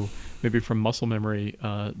into, maybe from muscle memory,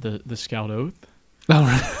 the Scout Oath.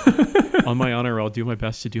 On my honor, I'll do my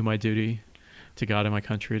best to do my duty to God and my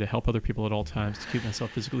country, to help other people at all times, to keep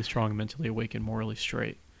myself physically strong, mentally awake, and morally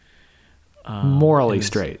straight. Morally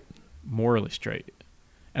straight.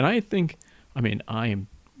 And I think, I am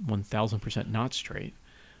 1,000% not straight,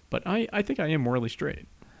 but I think I am morally straight.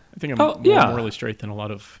 I think I'm more morally straight than a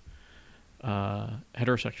lot of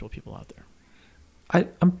heterosexual people out there.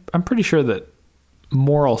 I'm pretty sure that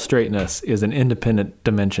moral straightness is an independent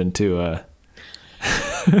dimension to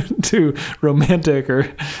to romantic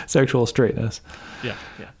or sexual straightness. Yeah.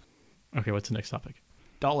 Okay, what's the next topic?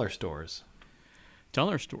 Dollar stores.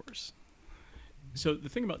 So the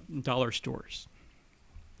thing about dollar stores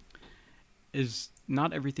is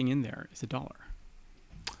not everything in there is $1.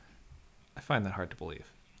 I find that hard to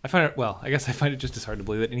believe. I guess I find it just as hard to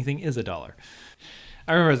believe that anything is $1.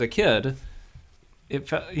 I remember as a kid, it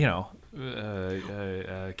felt,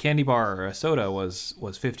 a candy bar or a soda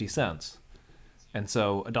was 50 cents. And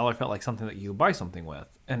so $1 felt like something that you could buy something with.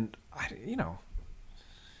 And,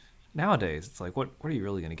 nowadays it's like, what are you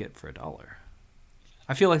really going to get for $1?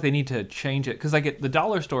 I feel like they need to change it. Because the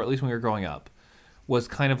dollar store, at least when we were growing up, was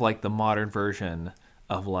kind of like the modern version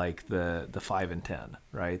of like the 5 and 10,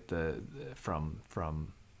 right? From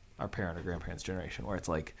our parent or grandparents' generation, where it's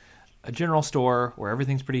like a general store where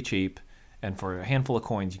everything's pretty cheap, and for a handful of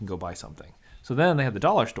coins you can go buy something. So then they had the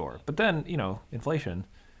dollar store, but then inflation,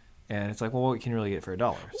 and it's like, well, what can you really get for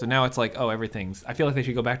 $1? So now it's like, everything's. I feel like they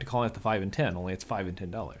should go back to calling it the 5 and 10, only it's $5 and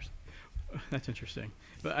 $10. That's interesting,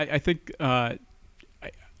 but I think I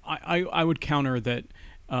would counter that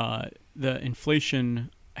the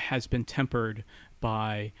inflation has been tempered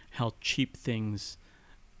by how cheap things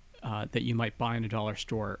that you might buy in a dollar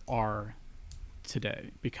store are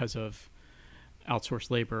today because of outsourced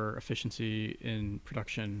labor, efficiency in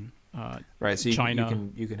production. Right. So China.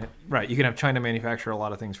 you can have China manufacture a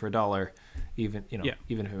lot of things for $1, even Yeah.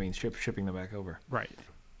 even if it means shipping them back over. Right.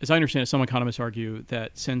 As I understand it, some economists argue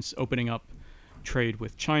that since opening up trade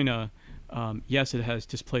with China, yes, it has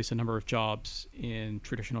displaced a number of jobs in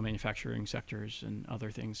traditional manufacturing sectors and other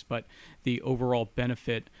things, but the overall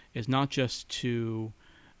benefit is not just to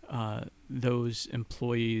those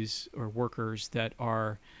employees or workers that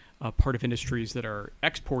are part of industries that are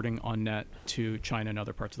exporting on net to China and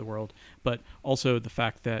other parts of the world, but also the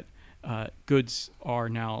fact that goods are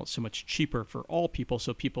now so much cheaper for all people,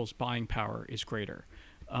 so people's buying power is greater.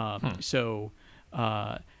 So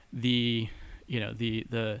the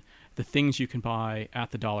things you can buy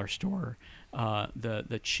at the dollar store,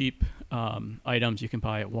 the cheap items you can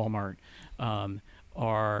buy at Walmart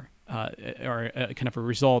are kind of a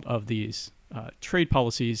result of these trade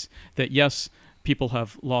policies that, yes, people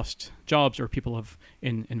have lost jobs, or people have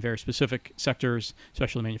in very specific sectors,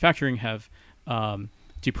 especially manufacturing, have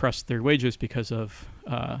depressed their wages because of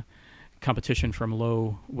competition from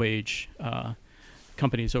low wage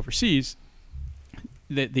companies overseas.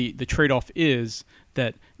 The trade-off is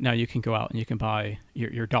that now you can go out and you can buy,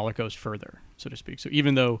 your dollar goes further, so to speak. So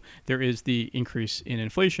even though there is the increase in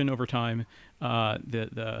inflation over time,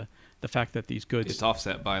 the fact that these goods, It's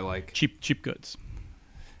offset by like cheap goods,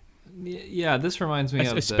 yeah. This reminds me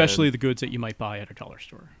of especially the goods that you might buy at a dollar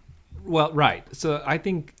store. Well, right. So I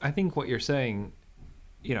think what you're saying,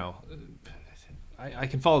 I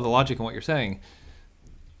can follow the logic in what you're saying.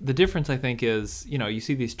 The difference, I think, is, you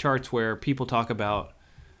see these charts where people talk about,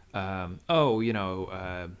 how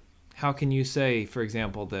can you say, for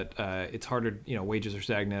example, that it's harder, wages are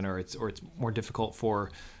stagnant, or it's more difficult for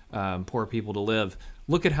poor people to live.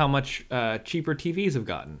 Look at how much cheaper TVs have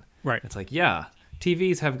gotten. Right. It's like, yeah,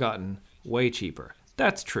 TVs have gotten way cheaper.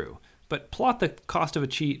 That's true. But plot the cost of a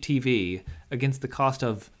TV against the cost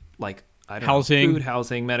of, like, I don't housing, know, food,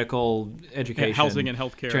 housing, medical, education, housing and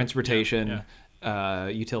healthcare, transportation,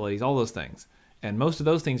 utilities, all those things. And most of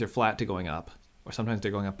those things are flat to going up, or sometimes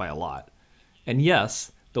they're going up by a lot. And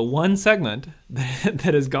yes, the one segment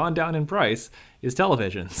that has gone down in price is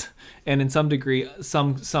televisions, and in some degree,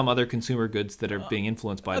 some other consumer goods that are being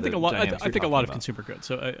influenced by dynamics I think a lot of about. consumer goods.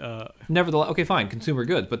 So, Nevertheless, okay, fine, consumer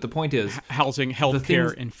goods. But the point is, housing,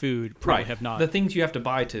 healthcare, and food probably have not. The things you have to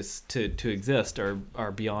buy to exist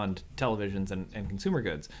are beyond televisions and consumer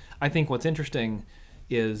goods. I think what's interesting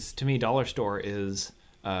is, to me, dollar store is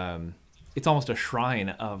it's almost a shrine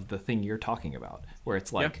of the thing you're talking about, where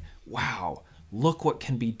it's like, wow, look what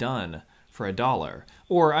can be done for $1.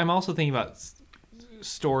 Or I'm also thinking about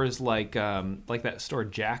stores like that store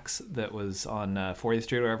Jack's that was on 40th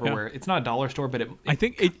Street or whatever, where it's not a dollar store, but I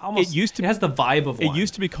think it has the vibe of one. It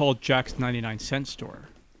used to be called Jack's 99-cent store.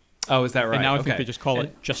 Oh, is that right? And now I think they just call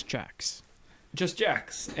it just Jack's. Just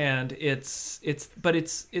Jack's, and it's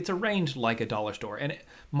arranged like a dollar store. And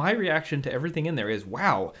my reaction to everything in there is,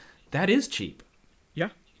 wow, that is cheap. Yeah.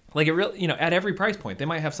 Like, it really, at every price point, they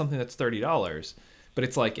might have something that's $30, but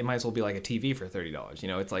it's like, it might as well be like a TV for $30.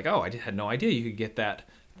 It's like, oh, I had no idea you could get that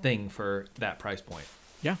thing for that price point.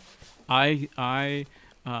 Yeah. I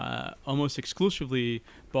almost exclusively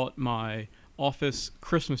bought my office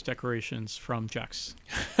Christmas decorations from Jack's.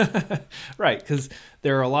 Right, because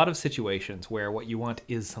there are a lot of situations where what you want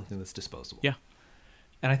is something that's disposable. Yeah.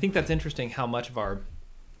 And I think that's interesting how much of our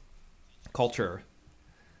culture,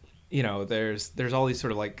 there's all these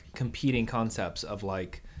sort of like competing concepts of,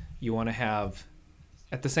 like, you want to have,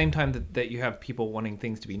 at the same time that you have people wanting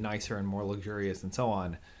things to be nicer and more luxurious and so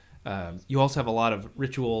on, you also have a lot of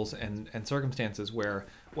rituals and circumstances where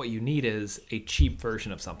what you need is a cheap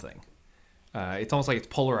version of something. It's almost like it's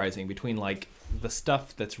polarizing between, like, the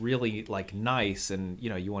stuff that's really, like, nice, and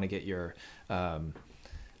you want to get your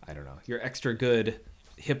your extra good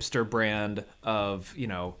hipster brand of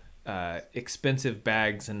expensive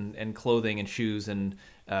bags and clothing and shoes and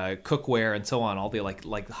cookware and so on, all the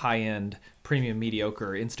like high end premium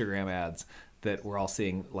mediocre Instagram ads that we're all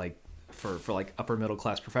seeing, like, for like upper middle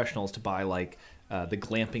class professionals to buy, like, the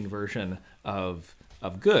glamping version of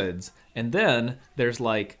goods. And then there's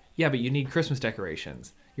like, yeah, but you need Christmas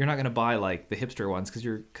decorations. You're not going to buy, like, the hipster ones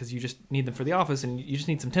because you just need them for the office, and you just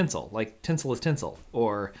need some tinsel. Like, tinsel is tinsel,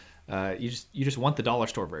 or you just want the dollar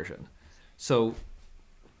store version. So,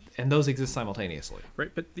 and those exist simultaneously.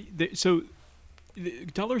 Right, but so the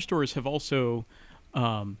dollar stores have also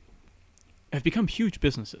have become huge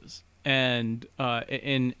businesses, and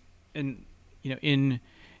in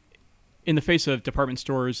the face of department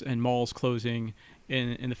stores and malls closing,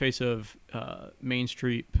 in the face of Main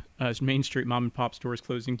Street mom and pop stores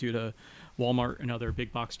closing due to Walmart and other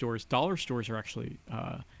big box stores, dollar stores are actually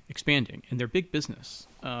expanding, and they're big business.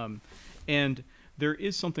 And there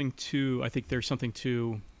is something to. I think there's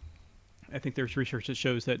research that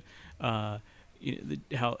shows that how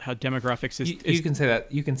demographics is. You can say that.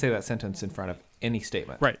 You can say that sentence in front of any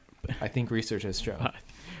statement. Right. I think research has shown.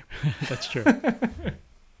 That's true.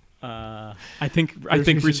 I think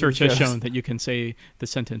research has shown that you can say the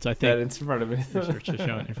sentence. I think that it's in front of it. Research has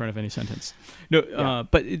shown in front of any sentence. No, yeah.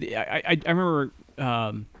 But I remember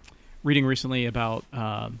reading recently about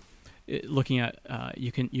looking at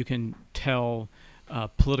you can tell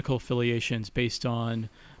political affiliations based on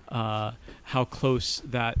how close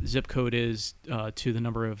that zip code is to the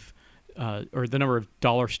number of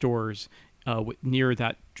dollar stores near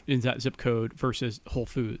that in that zip code versus Whole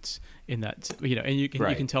Foods in that, and you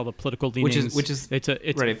can tell the political leanings. Which is it's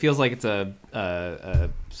right. It feels like it's a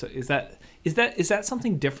so is that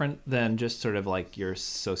something different than just sort of like your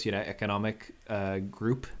socioeconomic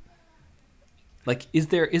group? Like, is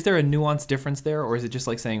there a nuanced difference there, or is it just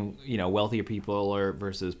like saying wealthier people or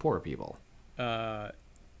versus poorer people? Like,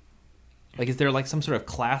 is there like some sort of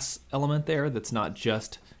class element there that's not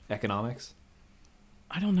just economics?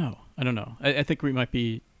 I don't know. I think we might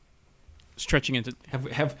be stretching into.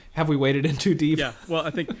 Have we waded in too deep? Yeah. Well, I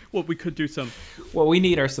think we could do some. What we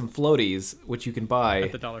need are some floaties, which you can buy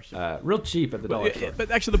at the dollar store, real cheap at the dollar store.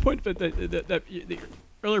 But actually, the point, the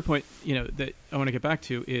earlier point, that I want to get back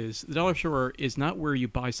to is the dollar store is not where you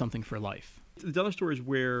buy something for life. The dollar store is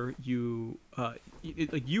where you I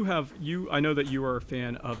know that you are a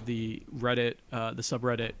fan of the Reddit, the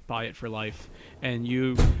subreddit Buy It for Life, and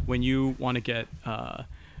when you want to get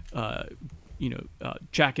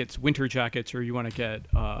jackets, winter jackets, or you want to get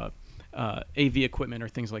AV equipment or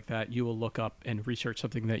things like that, you will look up and research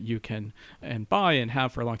something that you can and buy and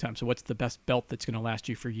have for a long time. So what's the best belt that's going to last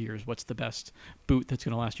you for years? What's the best boot that's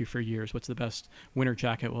going to last you for years? What's the best winter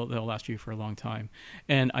jacket that'll last you for a long time?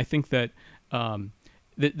 And I think that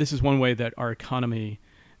this is one way that our economy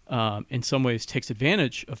in some ways takes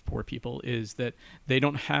advantage of poor people, is that they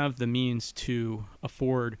don't have the means to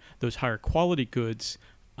afford those higher quality goods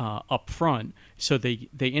up front. So they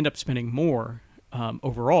end up spending more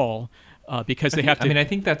overall because they have to. I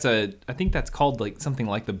think that's called like something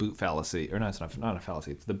like the boot fallacy, or no, it's not a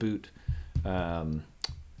fallacy. It's the boot.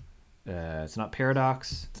 It's not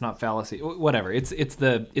paradox. It's not fallacy. Whatever. It's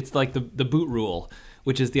like the boot rule,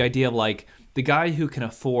 which is the idea of like the guy who can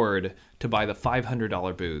afford to buy the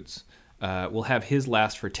 $500 boots will have his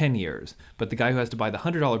last for 10 years, but the guy who has to buy the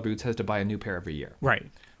 $100 boots has to buy a new pair every year. Right.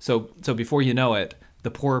 So before you know it,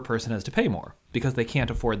 the poorer person has to pay more because they can't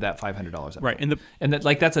afford that $500. Right.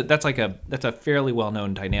 That's a fairly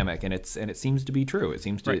well-known dynamic, and it seems to be true. It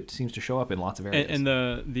seems to show up in lots of areas. And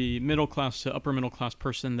the middle class to upper middle class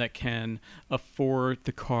person that can afford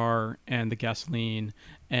the car and the gasoline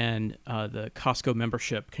and the Costco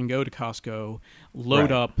membership can go to Costco,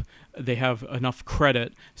 load up. They have enough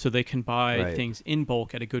credit so they can buy things in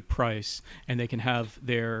bulk at a good price, and they can have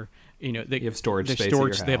their they have storage space at your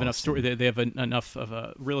house. They have enough they have enough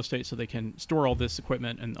of real estate so they can store all this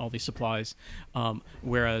equipment and all these supplies.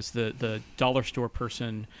 Whereas the dollar store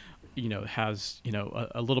person, has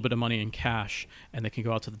a little bit of money in cash, and they can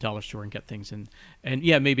go out to the dollar store and get things. And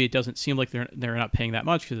yeah, maybe it doesn't seem like they're not paying that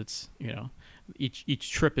much because it's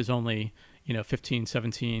each trip is only $15,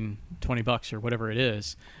 $17, $20 or whatever it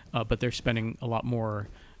is, but they're spending a lot more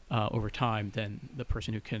over time than the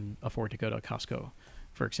person who can afford to go to a Costco,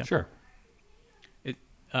 for example. Sure.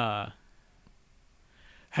 When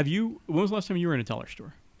was the last time you were in a dollar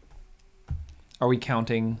store? Are we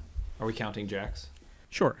counting Jack's?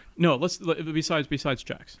 Sure. No, besides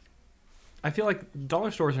Jack's. I feel like dollar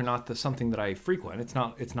stores are not something that I frequent. It's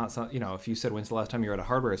not if you said when's the last time you were at a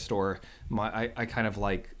hardware store, I kind of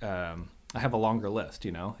like I have a longer list,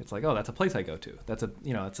 It's like, oh, that's a place I go to. That's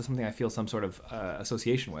it's something I feel some sort of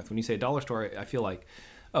association with. When you say dollar store, I feel like,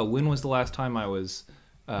 oh, when was the last time I was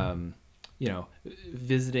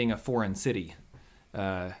visiting a foreign city? You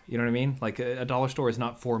know what I mean? Like a dollar store is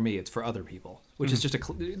not for me; it's for other people. Which is just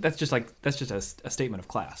that's just a statement of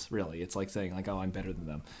class, really. It's like saying like, oh, I'm better than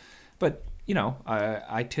them. But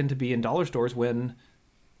I tend to be in dollar stores when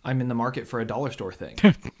I'm in the market for a dollar store thing,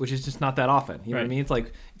 which is just not that often. You know what I mean? It's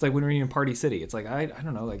like when we're in Party City. It's like I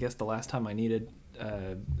don't know. I guess the last time I needed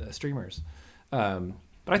streamers, but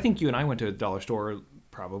I think you and I went to a dollar store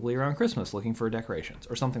probably around Christmas looking for decorations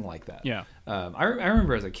or something like that. Yeah. I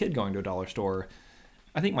remember as a kid going to a dollar store.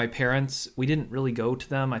 I think my parents, we didn't really go to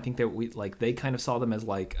them. I think that they kind of saw them as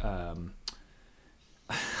like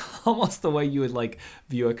almost the way you would like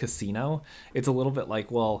view a casino. It's a little bit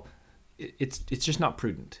like, well, it's just not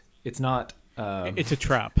prudent. It's not. It's a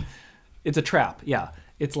trap. It's a trap. Yeah.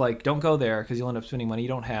 It's like, don't go there because you'll end up spending money you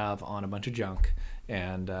don't have on a bunch of junk.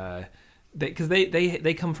 And because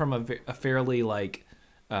they come from a fairly like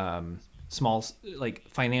small, like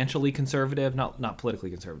financially conservative, not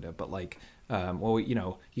politically conservative, but like, well, you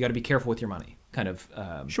know, you got to be careful with your money kind of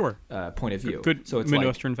point of view. Good so it's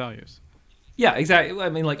Midwestern values. Yeah, exactly. I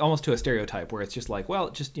mean, like almost to a stereotype where it's just like,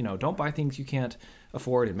 well, just, you know, don't buy things you can't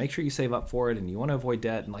afford and make sure you save up for it and you want to avoid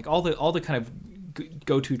debt and like all the kind of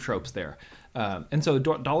go-to tropes there. And so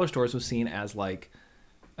dollar stores was seen as like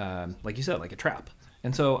you said, like a trap.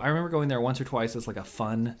 And so I remember going there once or twice as like it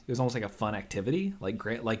was almost like a fun activity. Like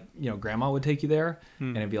you know, grandma would take you there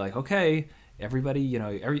and it'd be like, okay, everybody, you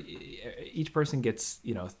know, each person gets,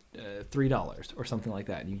 you know, $3 or something like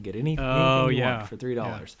that. And you can get anything you want for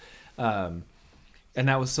 $3. Yeah. And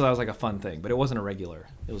that was like a fun thing, but it wasn't a regular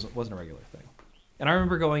thing. And I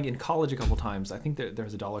remember going in college a couple times. I think there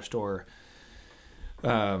was a dollar store. You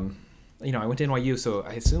know, I went to NYU, so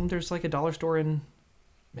I assume there's like a dollar store in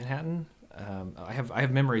Manhattan. I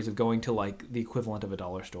have memories of going to like the equivalent of a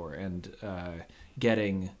dollar store and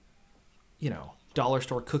getting, you know, dollar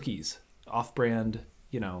store cookies, off-brand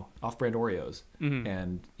Oreos,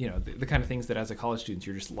 and you know the kind of things that as a college student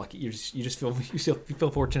you're just lucky. You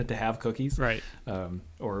feel fortunate to have cookies, right?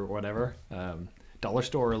 Or whatever. Dollar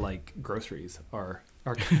store like groceries are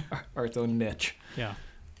its own niche. Yeah.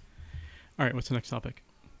 All right. What's the next topic?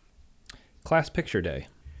 Class picture day.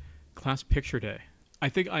 Class picture day. I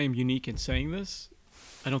think I am unique in saying this.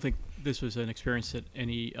 I don't think this was an experience that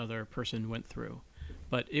any other person went through,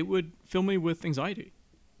 but it would fill me with anxiety.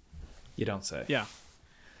 You don't say. Yeah.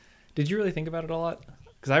 Did you really think about it a lot?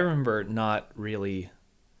 Because I remember not really.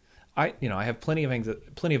 I have plenty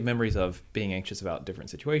of memories of being anxious about different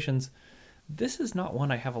situations. This is not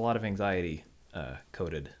one I have a lot of anxiety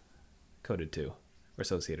coded to or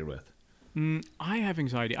associated with. I have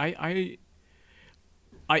anxiety. I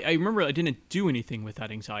remember I didn't do anything with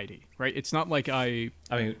that anxiety, right? It's not like I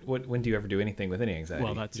mean, when do you ever do anything with any anxiety?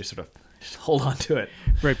 Well, that's... You just sort of just hold on to it,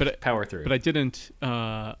 right? But power through. But I didn't.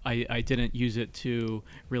 I didn't use it to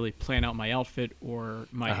really plan out my outfit or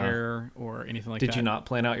my hair or anything like that. Did you not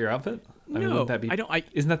plan out your outfit? No, I mean, wouldn't that be,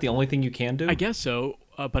 isn't that the only thing you can do? I guess so,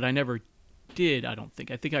 but I never did. I don't think.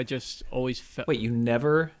 I think I just always felt. Wait, you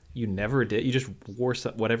never did? You just wore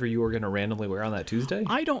whatever you were going to randomly wear on that Tuesday?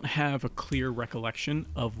 I don't have a clear recollection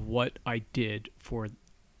of what I did for,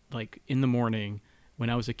 like, in the morning when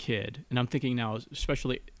I was a kid. And I'm thinking now,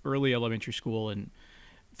 especially early elementary school and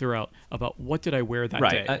throughout, about what did I wear that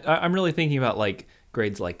day? Right. I'm really thinking about, like,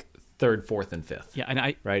 grades, like, 3rd, 4th, and 5th. Yeah,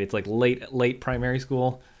 and Right? It's, like, late primary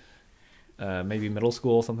school. Maybe middle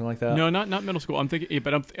school, something like that. No, not middle school. I'm thinking,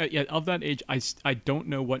 but of that age, I don't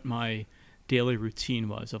know what my daily routine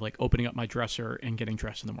was of like opening up my dresser and getting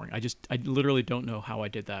dressed in the morning. I literally don't know how I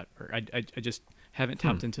did that, or I just haven't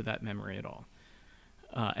tapped into that memory at all.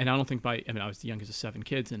 And I don't think I was the youngest of 7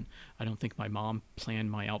 kids, and I don't think my mom planned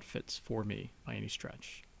my outfits for me by any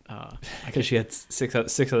stretch. Because she had six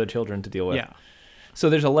other children to deal with. Yeah. So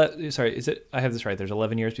there's I have this right. There's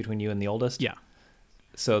 11 years between you and the oldest? Yeah.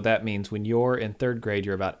 So that means when you're in 3rd grade,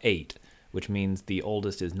 you're about 8, which means the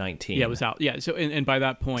oldest is 19. Yeah, it was out. Yeah. So, and by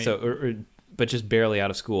that point. So, but just barely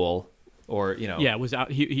out of school, or, you know. Yeah, it was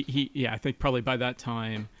out. I think probably by that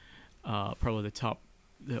time, probably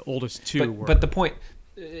the oldest 2 were. But the point,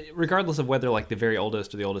 regardless of whether like the very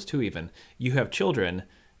oldest or the oldest 2 even, you have children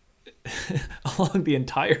along the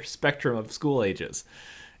entire spectrum of school ages,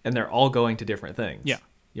 and they're all going to different things. Yeah.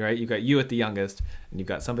 You're right. You've got you at the youngest, and you've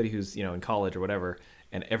got somebody who's, you know, in college or whatever,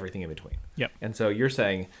 and everything in between. Yep. And so you're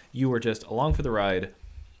saying you were just along for the ride,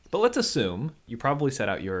 but let's assume you probably set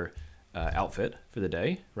out your outfit for the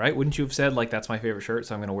day, right? Wouldn't you have said, like, that's my favorite shirt,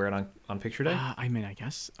 so I'm going to wear it on picture day? I mean, I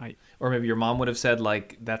guess Or maybe your mom would have said,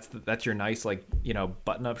 like, that's your nice, like, you know,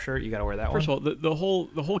 button-up shirt. You got to wear that one. First of all,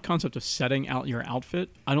 the whole concept of setting out your outfit,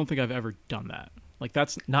 I don't think I've ever done that. Like,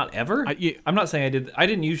 that's not ever. I'm not saying I did. I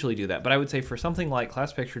didn't usually do that, but I would say for something like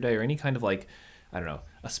class picture day or any kind of, like, I don't know,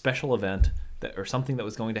 a special event or something that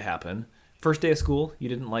was going to happen. First day of school, you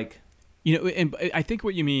didn't like. You know, and I think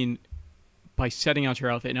what you mean by setting out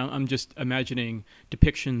your outfit. Now, I'm just imagining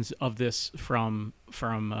depictions of this from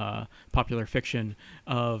popular fiction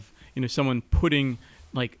of, you know, someone putting,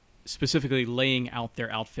 like, specifically laying out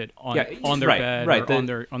their outfit on their bed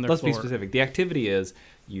or on their let's floor. Be specific. The activity is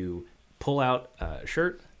you pull out a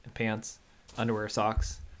shirt and pants, underwear,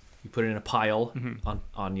 socks. You put it in a pile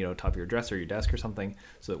on, you know, top of your dresser, your desk or something,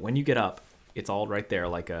 so that when you get up, it's all right there,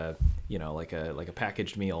 like a like a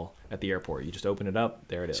packaged meal at the airport. You just open it up,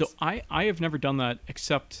 there it is. So I have never done that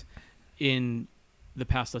except in the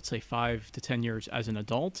past, let's say 5 to 10 years as an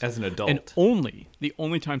adult. As an adult. And the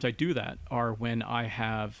only times I do that are when I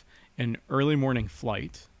have an early morning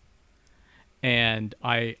flight and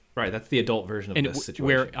right, that's the adult version of this situation.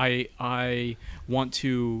 Where I want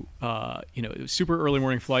to, super early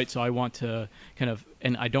morning flight, so I want to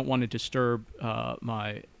and I don't want to disturb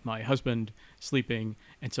my husband sleeping,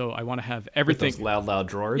 and so I want to have everything. With those loud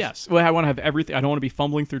drawers? Yes. Well, I want to have everything. I don't want to be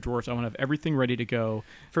fumbling through drawers. I want to have everything ready to go.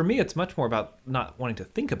 For me, it's much more about not wanting to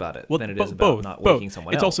think about it than it is about both, not waking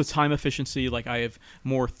someone else. else. It's also time efficiency. Like I have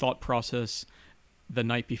more thought process the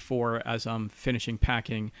night before as I'm finishing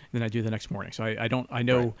packing than I do the next morning. So I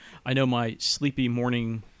know my sleepy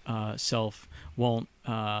morning self won't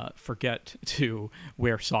forget to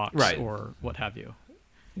wear socks or what have you.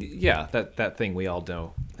 Yeah, that thing we all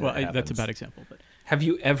know. Well, that's a bad example, but have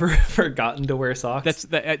you ever forgotten to wear socks?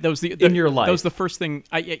 That was the in your life. That was the first thing.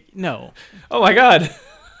 No. Oh my god.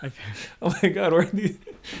 Oh my god. Where are these?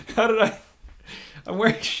 How did I? I'm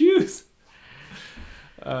wearing shoes.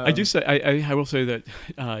 I do say I will say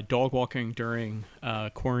that dog walking during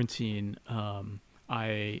quarantine,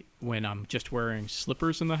 when I'm just wearing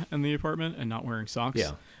slippers in the apartment and not wearing socks.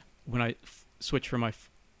 Yeah. When I switch from my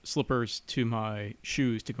slippers to my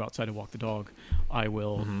shoes to go outside and walk the dog, I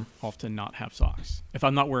will often not have socks. If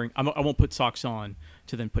I'm not wearing, I won't put socks on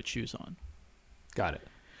to then put shoes on. Got it.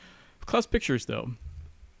 Class pictures, though.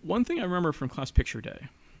 One thing I remember from class picture day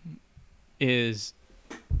is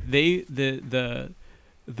the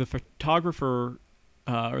photographer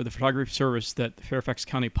or the photography service that Fairfax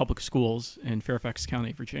County Public Schools in Fairfax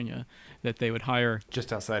County, Virginia, that they would hire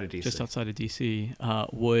just outside of DC,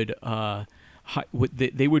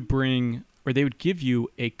 they would bring, or they would give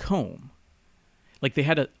you a comb. Like they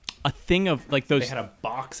had a thing of like those. They had a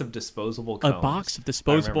box of disposable combs. A box of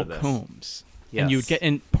disposable combs. Yes. And you would get,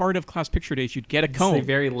 and part of class picture days, you'd get a comb. It's a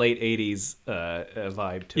very late 80s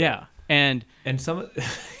vibe to it. Yeah. And some,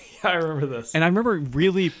 I remember this. And I remember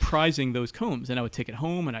really prizing those combs, and I would take it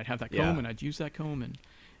home, and I'd have that comb, and I'd use that comb, and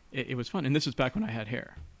it was fun. And this was back when I had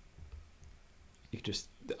hair. It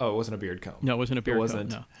wasn't a beard comb. No, it wasn't a beard comb.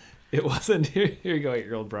 No. It wasn't. Here you go,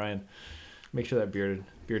 8-year-old Brian. Make sure that beard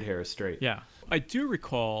hair is straight. Yeah. I do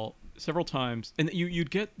recall several times, and you'd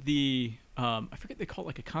get the, I forget, they call it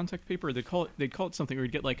like a contact paper. They'd call it something, or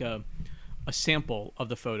you'd get like a sample of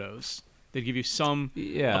the photos. They'd give you some...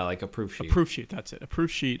 Yeah, like a proof sheet. A proof sheet, that's it. A proof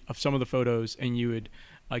sheet of some of the photos, and you would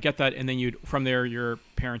get that, and then from there, your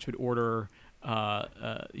parents would order...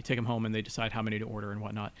 you take them home, and they decide how many to order and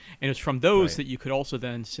whatnot. And it's from those that you could also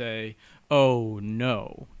then say, oh,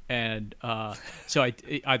 no. And so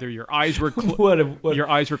either your eyes were your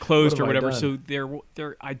eyes were closed or whatever. So there,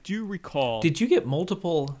 I do recall... Did you get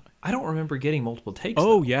multiple... I don't remember getting multiple takes.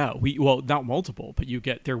 Oh, yeah. Well, not multiple, but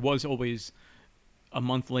there was always... a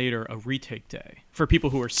month later, a retake day for people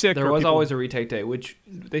who are sick. There was always a retake day, which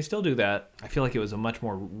they still do that. I feel like it was a much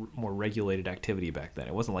more regulated activity back then.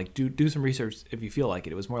 It wasn't like do some research if you feel like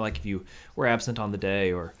it. It was more like if you were absent on the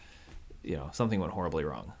day or, something went horribly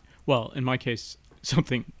wrong. Well, in my case,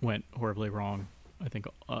 something went horribly wrong. I think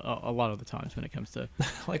a lot of the times when it comes to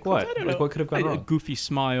like what? I don't know. Like what could have gone wrong? A goofy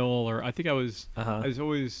smile, or I think I was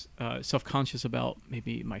always self-conscious about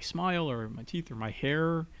maybe my smile or my teeth or my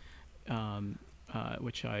hair.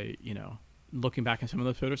 Which I, looking back at some of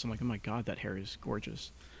those photos, I'm like, oh my God, that hair is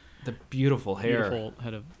gorgeous. The beautiful hair. Beautiful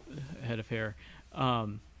head of hair.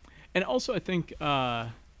 And also I think,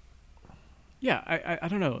 I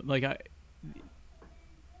don't know, like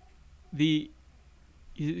do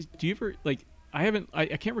you ever, like,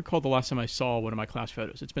 I can't recall the last time I saw one of my class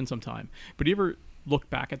photos. It's been some time. But do you ever look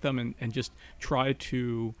back at them and just try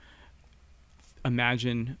to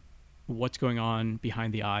imagine what's going on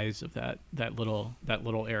behind the eyes of that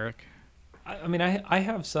little Eric? I mean, I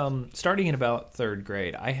have some, starting in about third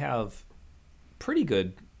grade, I have pretty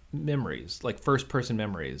good memories, like first-person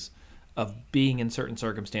memories of being in certain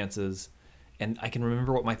circumstances, and I can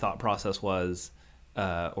remember what my thought process was,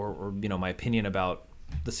 or my opinion about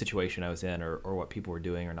the situation I was in, or what people were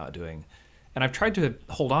doing or not doing. And I've tried to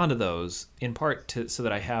hold on to those in part so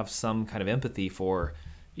that I have some kind of empathy for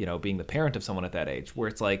being the parent of someone at that age, where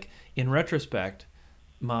it's like, in retrospect,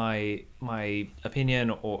 my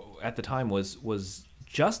opinion at the time was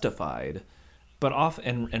justified, but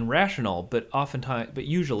and rational, but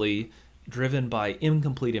usually driven by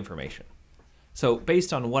incomplete information. So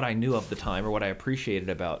based on what I knew of the time or what I appreciated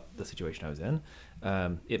about the situation I was in,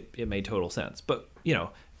 it made total sense. But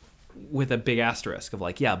with a big asterisk of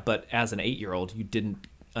like, yeah, but as an 8-year-old, you didn't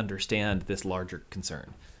understand this larger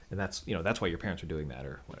concern. and that's that's why your parents are doing that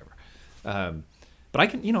or whatever. But I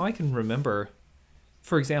can remember,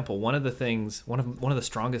 for example, one of the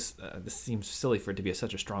strongest. This seems silly for it to be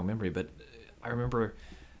such a strong memory, but I remember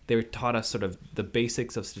they taught us sort of the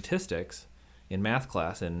basics of statistics in math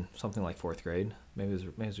class in something like fourth grade. Maybe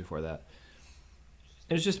it was before that.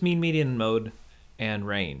 It was just mean, median, mode, and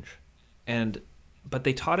range, but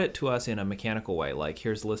they taught it to us in a mechanical way. Like,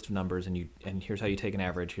 here's a list of numbers, and here's how you take an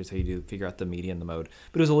average. Here's how you figure out the median, the mode.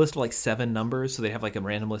 But it was a list of like 7 numbers, so they have like a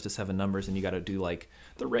random list of 7 numbers, and you got to do like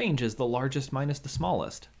the range is the largest minus the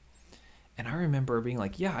smallest. And I remember being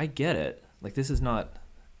like, yeah, I get it. Like, this is not,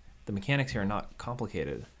 the mechanics here are not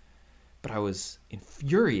complicated. But I was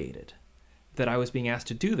infuriated that I was being asked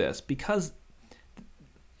to do this because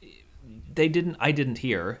I didn't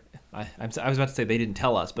hear. I was about to say they didn't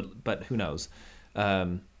tell us, but who knows?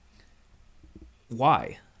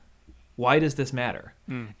 Why? Why does this matter?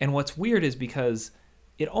 And what's weird is because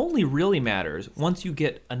it only really matters once you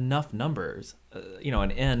get enough numbers,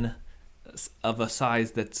 an n of a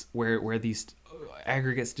size that's where these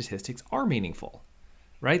aggregate statistics are meaningful,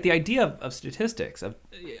 right? The idea of statistics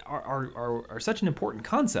are such an important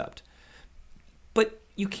concept, but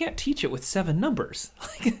you can't teach it with 7 numbers.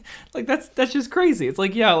 like that's just crazy. It's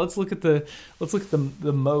like, yeah, let's look at the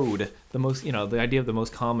mode, the most, the idea of the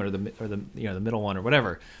most common or the middle one or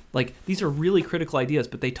whatever. Like, these are really critical ideas,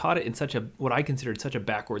 but they taught it in such a, what I considered such a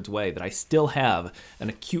backwards way, that I still have an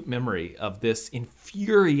acute memory of this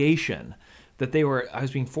infuriation that I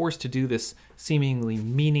was being forced to do this seemingly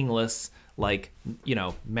meaningless, like,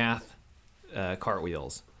 math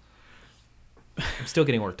cartwheels. I'm still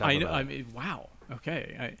getting worked up about it. I mean, wow.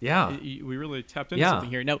 Okay. We really tapped into something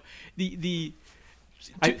here. Now,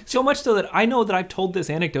 so much so that I know that I've told this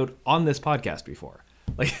anecdote on this podcast before.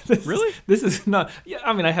 Like, really? This is not. Yeah,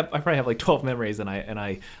 I mean, I probably have like 12 memories, and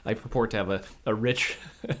I purport to have a rich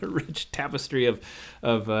tapestry of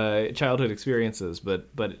childhood experiences. But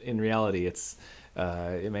in reality,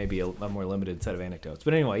 it may be a more limited set of anecdotes.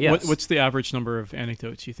 But anyway, yes. What's the average number of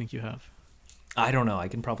anecdotes you think you have? I don't know. I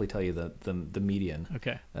can probably tell you the median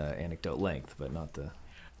anecdote length, but not the.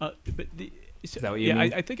 Is that what you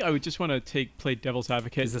mean? I think I would just want to play devil's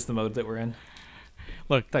advocate. Is this the mode that we're in?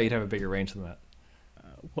 Look, I thought you'd have a bigger range than that.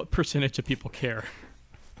 What percentage of people care?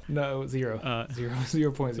 No,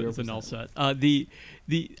 0.0. It's a null set.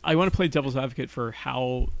 I want to play devil's advocate for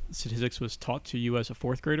how statistics was taught to you as a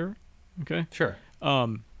 4th grader. Okay. Sure.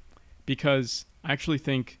 Because I actually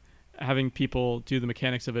think having people do the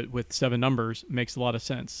mechanics of it with 7 numbers makes a lot of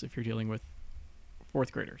sense if you're dealing with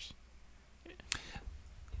 4th graders.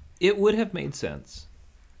 It would have made sense,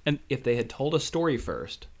 and if they had told a story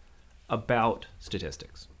first about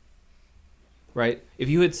statistics, right? If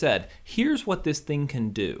you had said, "Here's what this thing can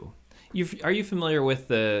do." Are you familiar with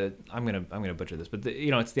the? I'm gonna butcher this, but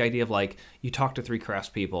it's the idea of, like, you talk to 3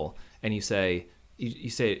 craftspeople and you say.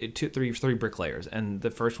 You say three bricklayers, and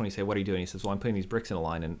the first one you say, "What are you doing?" He says, "Well, I'm putting these bricks in a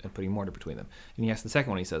line and putting mortar between them." And you ask the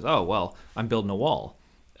second one, he says, "Oh, well, I'm building a wall.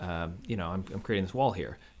 I'm creating this wall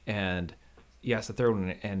here." And you ask the third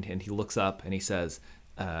one, and he looks up and he says,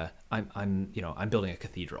 "I'm building a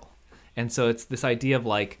cathedral." And so it's this idea of,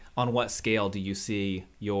 like, on what scale do you see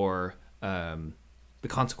your the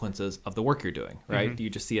consequences of the work you're doing, right? Mm-hmm. Do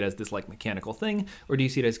you just see it as this, like, mechanical thing, or do you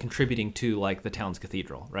see it as contributing to, like, the town's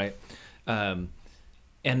cathedral, right?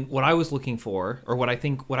 And what I was looking for, or what I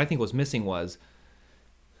think was missing, was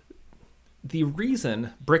the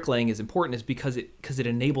reason bricklaying is important is because it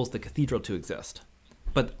enables the cathedral to exist.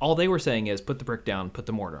 But all they were saying is, put the brick down, put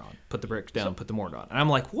the mortar on, put the brick down, put the mortar on. And I'm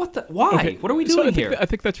like, what the? Why? Okay. What are we doing here? I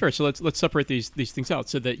think that's fair. So let's separate these things out,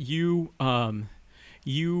 so that you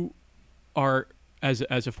are, as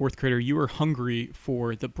a 4th grader, you are hungry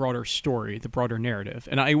for the broader story, the broader narrative,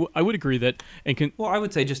 and I would agree that. Well, I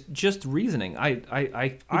would say just reasoning.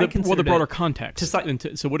 I consider the broader context.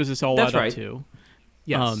 So what does this all add up to?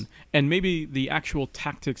 Yes. And maybe the actual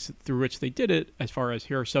tactics through which they did it, as far as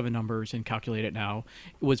here are 7 numbers and calculate it now,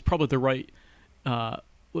 was probably the right.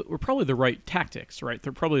 Were probably the right tactics, right?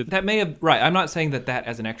 They're probably that may have right. I'm not saying that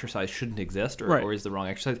as an exercise shouldn't exist or is the wrong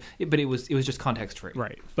exercise, but it was just context free,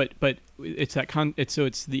 right? But it's that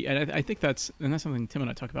it's the, and I think that's something Tim and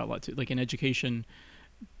I talk about a lot too. Like, in education,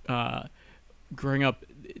 growing up,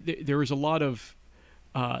 there was a lot of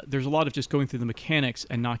there's a lot of just going through the mechanics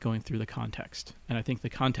and not going through the context, and I think the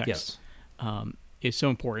context is so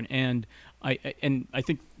important. And I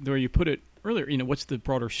think the way you put it earlier, what's the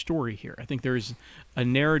broader story here? I think there's a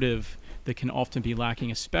narrative that can often be lacking,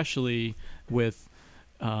 especially with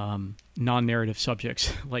non-narrative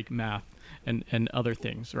subjects like math and other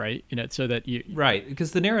things, right? So that you right,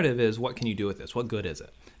 because the narrative is, what can you do with this? What good is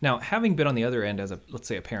it? Now, having been on the other end as let's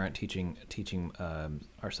say a parent teaching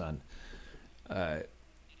our son,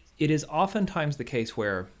 it is oftentimes the case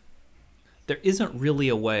where there isn't really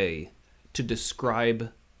a way to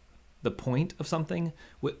describe the point of something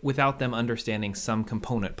without them understanding some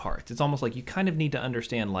component parts. It's almost like you kind of need to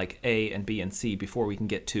understand like A and B and C before we can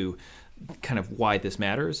get to kind of why this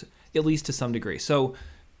matters, at least to some degree. So,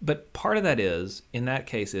 but part of that is, in that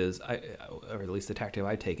case is, or at least the tactic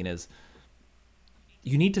I've taken is,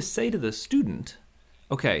 you need to say to the student,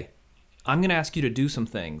 okay, I'm going to ask you to do some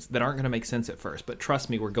things that aren't going to make sense at first, but trust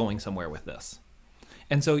me, we're going somewhere with this.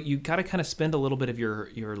 And so you got to kind of spend a little bit of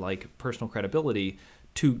your like personal credibility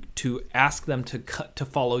to ask them to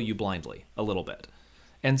follow you blindly a little bit.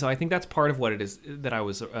 And so I think that's part of what it is that I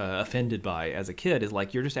was offended by as a kid, is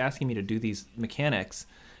like, you're just asking me to do these mechanics,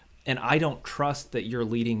 and I don't trust that you're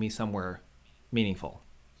leading me somewhere meaningful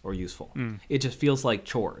or useful. It just feels like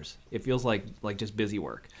chores. It feels like just busy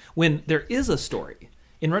work. When there is a story,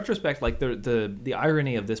 in retrospect, like the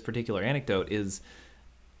irony of this particular anecdote is,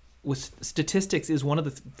 with statistics is one of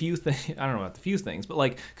the few things, I don't know about the few things, but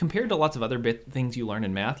like compared to lots of other things you learn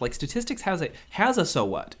in math, like statistics has a so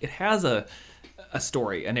what? It has a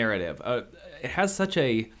story, a narrative. It has such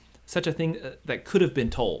a thing that could have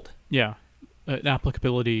been told. Yeah. An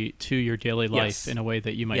applicability to your daily life Yes. in a way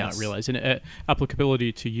that you might Yes. not realize, and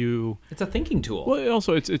applicability to you. It's a thinking tool. Well,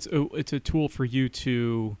 also it's a tool for you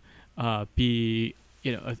to be,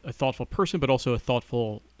 you know, a thoughtful person, but also a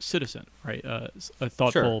thoughtful citizen, right? A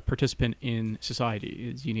thoughtful Sure. participant in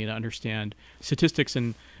society. Is you need to understand statistics,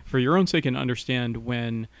 and for your own sake, and understand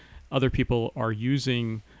when other people are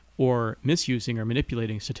using or misusing or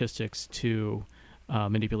manipulating statistics to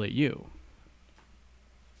manipulate you.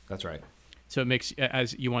 That's right. So it makes,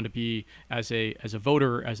 as you want to be as a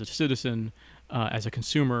voter, as a citizen, as a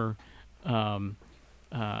consumer,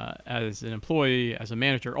 as an employee, as a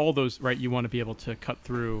manager, all those, right? You want to be able to cut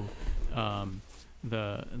through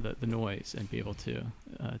the noise and be able to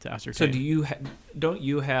ascertain. So don't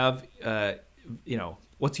you have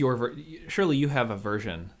what's your surely you have a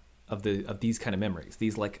version of these kind of memories,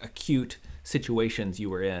 these like acute situations you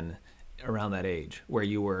were in around that age where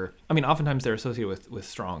you were, I mean, oftentimes they're associated with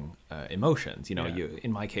strong emotions, you know. Yeah.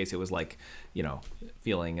 In my case it was like, you know,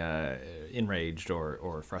 feeling enraged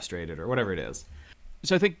or frustrated or whatever it is.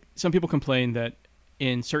 So I think some people complain that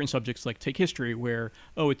in certain subjects, like take history, where,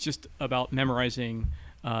 it's just about memorizing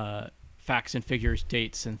facts and figures,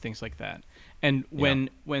 dates and things like that. And when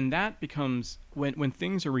that becomes, when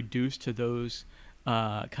things are reduced to those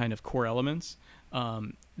kind of core elements,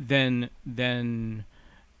 then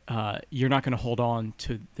you're not going to hold on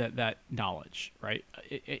to that knowledge, right?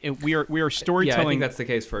 We are storytelling. Yeah, I think that's the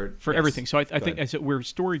case for yes. everything. So I think ahead. we're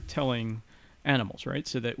storytelling animals, right?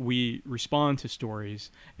 So that we respond to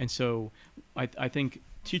stories, and so I think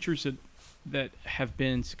teachers that have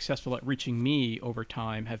been successful at reaching me over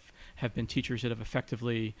time have been teachers that have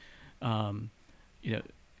effectively,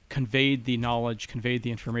 conveyed the knowledge, conveyed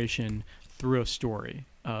the information through a story,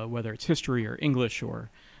 whether it's history or English or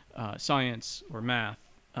science or math.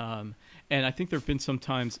 And I think there have been some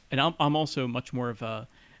times, and I'm also much more of a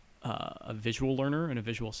visual learner and a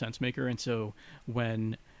visual sense maker, and so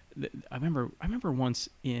when I remember once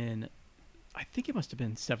in, I think it must have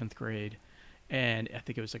been 7th grade, and I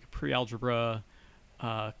think it was like a pre-algebra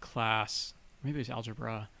class, maybe it was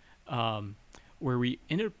algebra, where we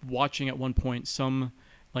ended up watching at one point some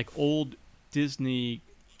like old Disney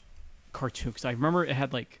cartoon, because I remember it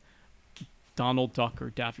had like Donald Duck or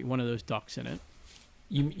Daffy, one of those ducks in it.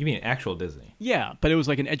 You mean actual Disney? Yeah, but it was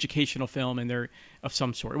like an educational film, and there of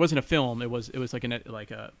some sort. It wasn't a film. It was like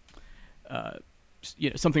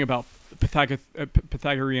something about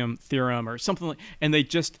Pythagorean theorem or something like. And they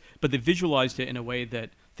visualized it in a way that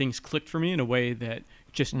things clicked for me, in a way that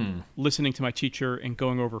just listening to my teacher and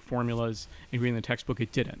going over formulas and reading the textbook,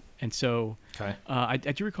 it didn't. And so I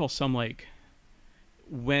do recall some, like,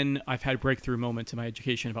 when I've had breakthrough moments in my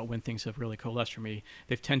education about when things have really coalesced for me,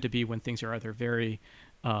 they've tend to be when things are either very,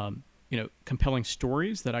 compelling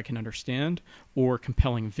stories that I can understand, or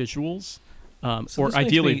compelling visuals, or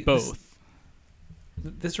ideally both.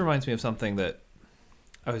 This reminds me of something that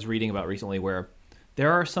I was reading about recently, where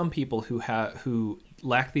there are some people who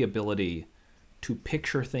lack the ability to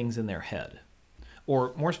picture things in their head,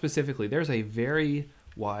 or more specifically, there's a very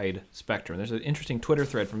wide spectrum. There's an interesting Twitter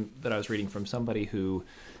thread that I was reading from somebody who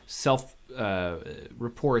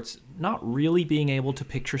reports not really being able to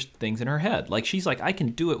picture things in her head. Like, she's like, I can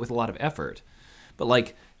do it with a lot of effort, but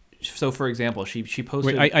like, so for example, she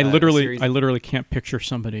posted. Wait, I literally can't picture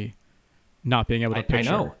somebody not being able to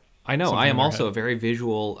picture. I know. I am also a very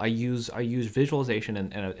visual. I use visualization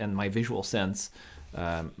and my visual sense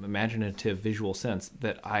imaginative visual sense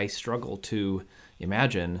that I struggle to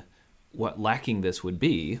imagine what lacking this would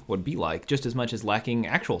be like, just as much as lacking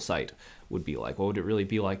actual sight would be like. What would it really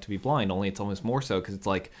be like to be blind? Only it's almost more so, because it's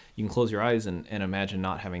like you can close your eyes and imagine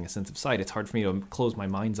not having a sense of sight. It's hard for me to close my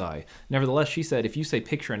mind's eye. Nevertheless, she said, if you say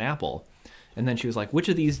picture an apple, and then she was like, which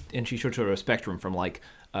of these, and she showed sort of a spectrum from like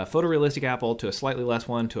a photorealistic apple to a slightly less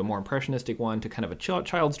one to a more impressionistic one to kind of a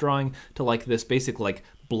child's drawing to like this basic like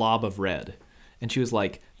blob of red. And she was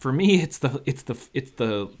like, for me, it's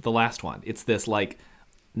the last one. It's this like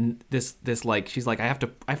this like, she's like, I have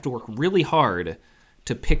to work really hard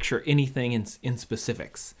to picture anything in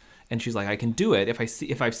specifics. And she's like, I can do it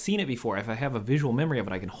if I've seen it before, if I have a visual memory of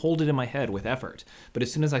it, I can hold it in my head with effort. But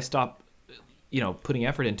as soon as I stop, putting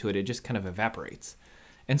effort into it, it just kind of evaporates.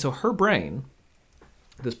 And so her brain,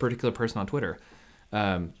 this particular person on Twitter,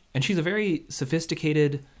 and she's a very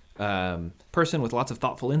sophisticated person with lots of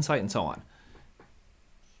thoughtful insight and so on.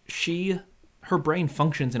 Her brain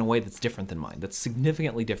functions in a way that's different than mine, that's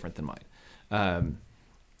significantly different than mine.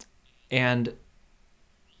 And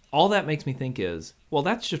all that makes me think is, well,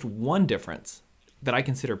 that's just one difference that I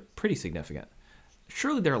consider pretty significant.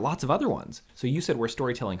 Surely there are lots of other ones. So you said we're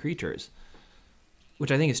storytelling creatures,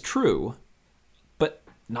 which I think is true, but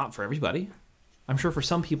not for everybody. I'm sure for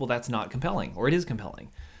some people that's not compelling, or it is compelling.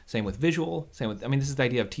 Same with visual, this is the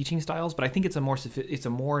idea of teaching styles, but I think it's a more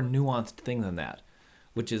nuanced thing than that,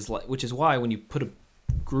 which is why when you put a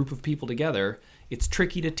group of people together, it's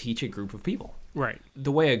tricky to teach a group of people. Right.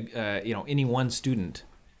 The way any one student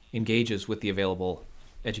engages with the available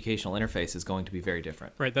educational interface is going to be very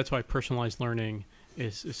different. Right. That's why personalized learning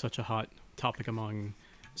is such a hot topic among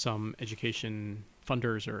some education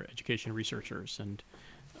funders or education researchers, and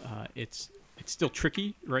it's still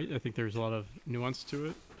tricky, right? I think there's a lot of nuance to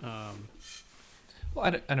it. Well,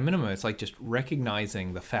 at a minimum, it's like just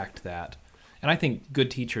recognizing the fact that, and I think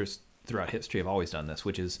good teachers throughout history have always done this,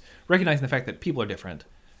 which is recognizing the fact that people are different,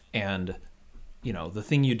 and the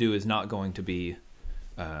thing you do is not going to be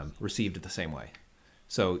received the same way.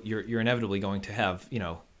 So you're inevitably going to have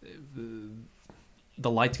the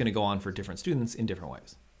light's going to go on for different students in different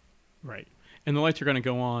ways. Right. And the lights are going to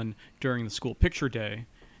go on during the school picture day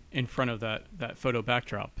in front of that photo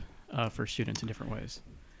backdrop for students in different ways.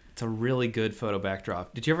 It's a really good photo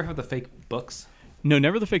backdrop. Did you ever have the fake books? No,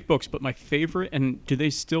 never the fake books, but my favorite, and do they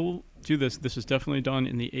still do this? This was definitely done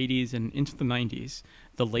in the 80s and into the 90s.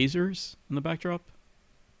 The lasers in the backdrop?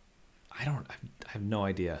 I have no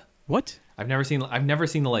idea. What? I've never seen the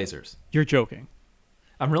lasers. You're joking.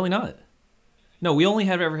 I'm really not. No, we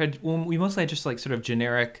mostly had just like sort of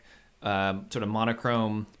generic, sort of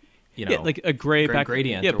monochrome, like a gray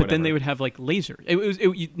gradient. Yeah, or but then whatever. they would have like laser. It was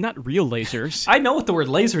not real lasers. I know what the word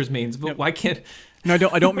lasers means, but why can't? No,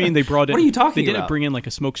 I don't mean they brought in. What are you talking They didn't about? bring in like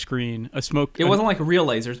a smoke screen, It wasn't like real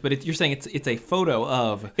lasers, but you're saying it's a photo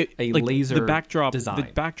of a like laser the backdrop. design.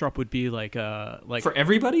 The backdrop would be like for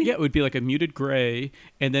everybody. Yeah, it would be like a muted gray,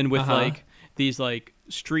 and then with Uh-huh. like these like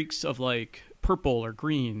streaks of like purple or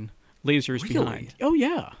green lasers Really? behind. Oh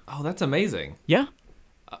yeah, Oh, that's amazing. yeah.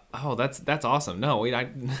 Oh, that's awesome. No,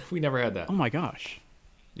 we never had that. Oh my gosh.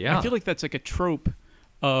 Yeah. I feel like that's like a trope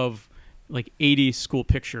of like 80s school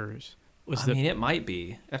pictures. It might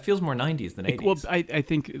be. That feels more 90s than 80s. Well, I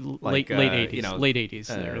think late 80s, late 80s,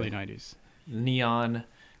 early 90s. Neon.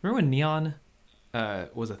 Remember when neon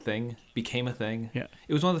was a thing, became a thing? Yeah.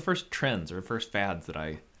 It was one of the first trends or first fads that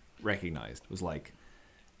I recognized. It was like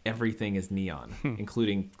everything is neon,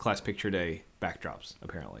 including class picture day backdrops,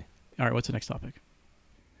 apparently. All right, what's the next topic?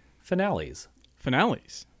 Finales.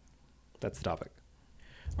 Finales. That's the topic.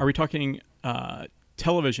 Are we talking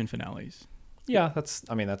television finales? Yeah, that's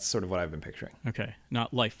sort of what I've been picturing. Okay,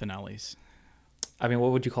 not life finales. What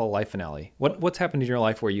would you call a life finale? What's happened in your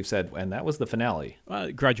life where you've said, and that was the finale?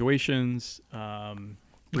 Graduations, call it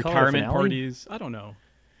a retirement finale? parties. I don't know.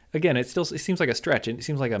 Again, it seems like a stretch. It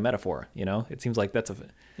seems like a metaphor. It seems like the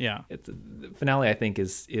finale. I think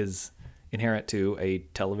is inherent to a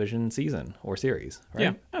television season or series. Right?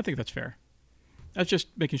 Yeah, I think that's fair. I was just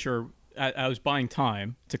making sure I was buying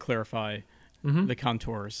time to clarify the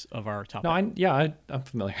contours of our topic. No, I'm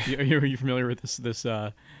familiar. Are you familiar with this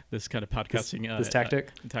kind of podcasting this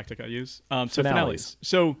tactic? Tactic I use. So finales.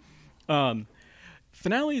 So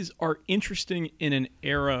finales are interesting in an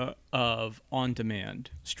era of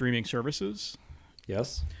on-demand streaming services.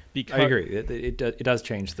 Yes, Because, I agree. It does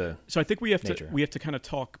change the. So I think we have nature. to kind of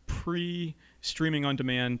talk pre-streaming on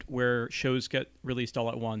demand, where shows get released all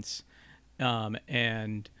at once,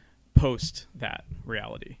 and post that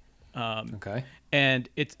reality. Okay. And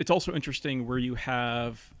it's also interesting where you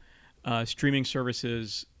have streaming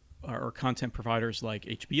services or content providers like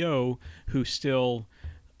HBO who still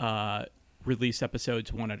release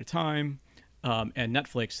episodes one at a time, and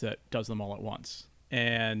Netflix that does them all at once.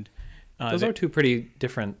 And those are two pretty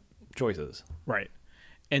different choices. Right.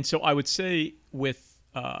 And so I would say for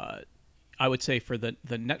the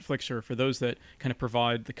Netflix, or for those that kind of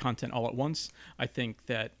provide the content all at once, I think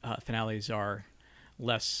that finales are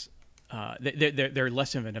less. They're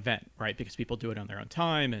less of an event, right? Because people do it on their own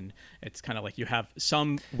time, and it's kind of like you have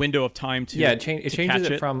some window of time to it changes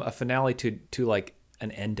it from a finale to like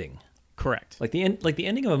an ending. Correct. Like the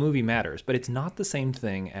ending of a movie matters, but it's not the same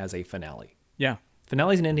thing as a finale. Yeah.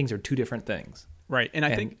 Finales and endings are two different things. Right. And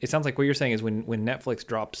I think it sounds like what you're saying is when Netflix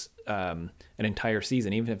drops an entire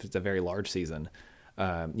season, even if it's a very large season,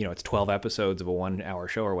 it's 12 episodes of a 1 hour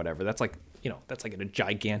show or whatever. That's like a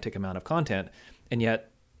gigantic amount of content, and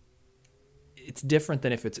yet it's different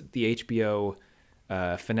than if it's the HBO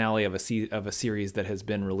finale of a series that has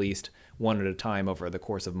been released one at a time over the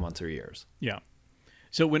course of months or years. Yeah.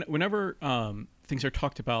 So whenever things are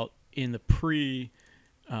talked about in the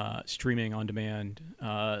streaming on demand,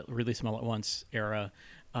 release them all at once era,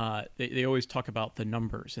 they always talk about the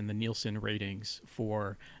numbers and the Nielsen ratings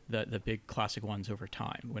for the big classic ones over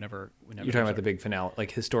time. Whenever you're talking about the big finale,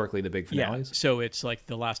 like historically the big finales. Yeah. So it's like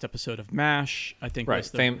the last episode of MASH, I think. Right.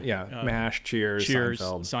 Was MASH, Cheers,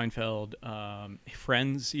 Seinfeld,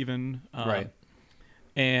 Friends, even. Right.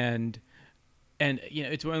 And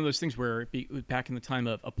it's one of those things where back in the time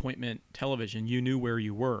of appointment television, you knew where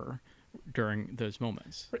you were during those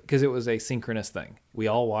moments, because it was a synchronous thing. We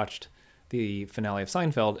all watched the finale of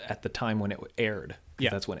Seinfeld at the time when it aired. Yeah,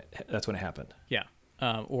 that's when it happened. Yeah,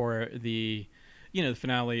 or the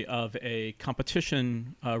finale of a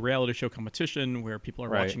competition, reality show competition, where people are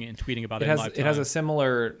watching it and tweeting about it. It has a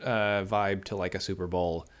similar vibe to like a Super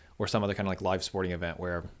Bowl or some other kind of like live sporting event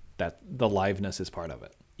where that the liveness is part of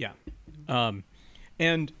it. Yeah,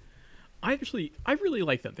 and I really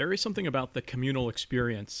like that. There is something about the communal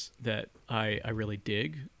experience that I really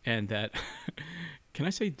dig, and that can I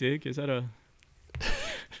say dig? Is that a?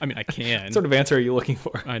 I mean, I can. What sort of answer are you looking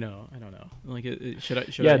for? I know. I don't know. Like, should I?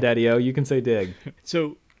 Yeah, Daddy-O, you can say dig.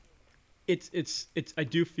 So, it's. I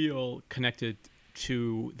do feel connected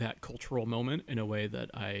to that cultural moment in a way that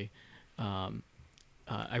I really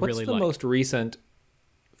like. What's the most recent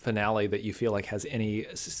finale that you feel like has any,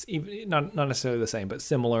 not necessarily the same, but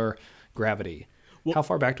similar gravity? Well, how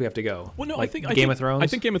far back do we have to go? Well, no, like I think Game of Thrones. I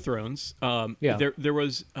think Game of Thrones. Yeah. There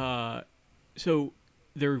was. So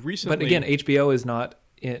there recently. But again, HBO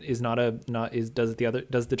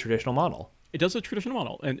does the traditional model. It does the traditional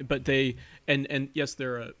model, but they yes,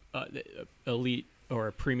 they're a elite or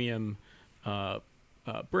a premium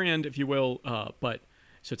brand, if you will. But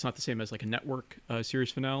so it's not the same as like a network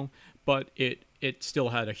series finale, but it still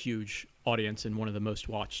had a huge audience and one of the most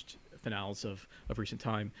watched finales of recent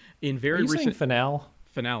time. In very recent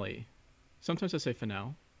finale. Sometimes I say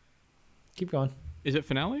finale. Keep going. Is it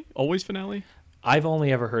finale? Always finale? I've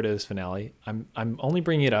only ever heard it as finale. I'm only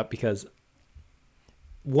bringing it up because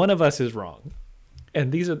one of us is wrong,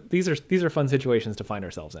 and these are fun situations to find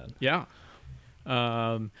ourselves in. Yeah.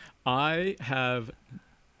 I have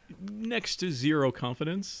next to zero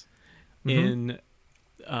confidence in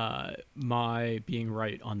my being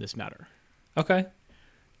right on this matter. Okay.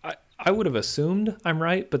 I would have assumed I'm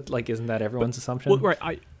right, but like, isn't that everyone's assumption? Well,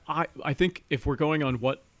 right. I think if we're going on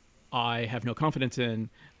what I have no confidence in,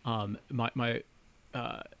 I'm not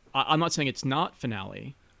saying it's not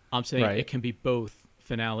finale. I'm saying it can be both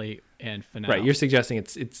finale and finale. Right. You're suggesting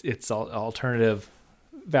it's alternative,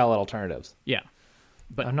 valid alternatives. Yeah.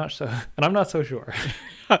 But I'm not so sure.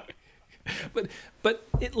 but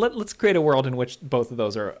let's create a world in which both of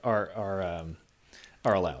those are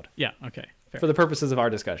allowed. Yeah. Okay. Fair. For the purposes of our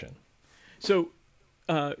discussion. So,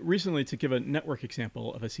 recently, to give a network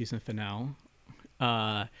example of a season finale,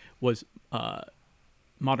 was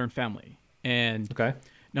Modern Family, and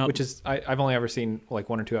now, which is I've only ever seen like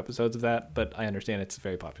 1 or 2 episodes of that, but I understand it's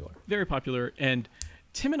very popular. Very popular, and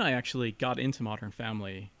Tim and I actually got into Modern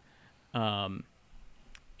Family, in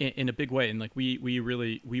a big way, and like we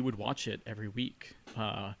would watch it every week,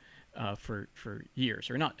 for years,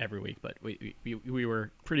 or not every week, but we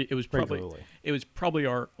were pretty. It was probably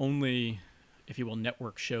our only, if you will,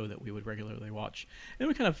 network show that we would regularly watch, and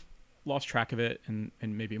we kind of lost track of it in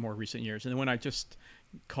maybe more recent years. And then when I just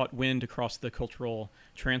caught wind across the cultural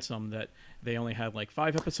transom that they only had like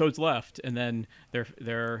 5 episodes left, and then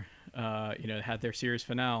their had their series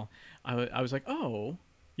finale, I was like, oh,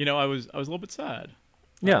 I was a little bit sad.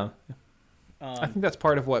 Yeah, I think that's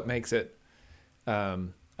part of what makes it. I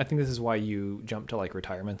think this is why you jump to like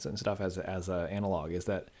retirements and stuff as a analog, is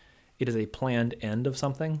that it is a planned end of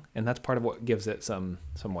something, and that's part of what gives it some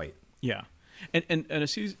weight. Yeah, and a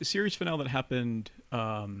series finale that happened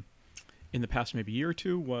in the past maybe year or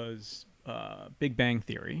two was Big Bang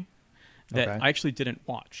Theory that I actually didn't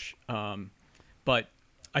watch, but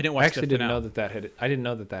I didn't watch. I actually didn't know that had. I didn't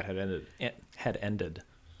know that had ended. Had ended.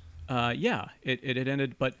 Yeah, it had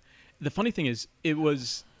ended. But the funny thing is, it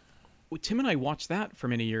was Tim and I watched that for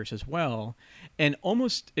many years as well, and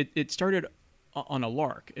almost it started on a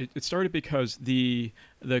lark. It started because the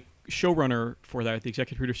showrunner for that, the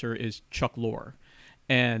executive producer, is Chuck Lorre,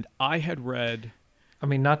 and I had read. I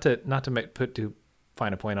mean, not to put too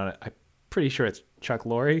fine a point on it. I'm pretty sure it's Chuck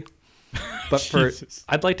Lorre, but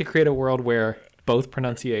I'd like to create a world where both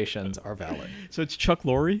pronunciations are valid. So it's Chuck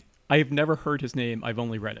Lorre. I have never heard his name. I've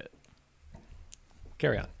only read it.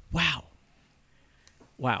 Carry on. Wow.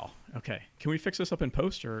 Okay. Can we fix this up in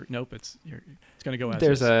post, or nope? It's going to go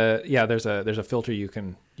as there's a filter you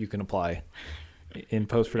can apply in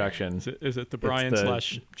post production. Is it the Brian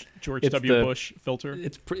 / George W. Bush filter?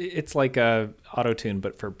 It's like a auto tune,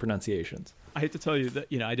 but for pronunciations. I hate to tell you that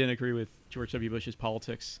I didn't agree with George W. Bush's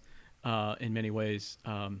politics in many ways,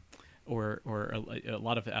 or a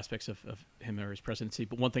lot of aspects of him or his presidency.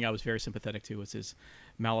 But one thing I was very sympathetic to was his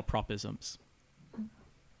malapropisms.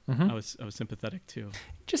 Mm-hmm. I was sympathetic to.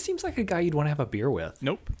 Just seems like a guy you'd want to have a beer with.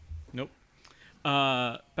 Nope.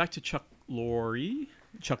 Back to Chuck Lorre.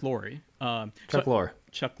 Chuck Lorre.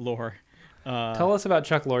 Tell us about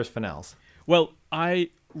Chuck Lorre's finales. Well, I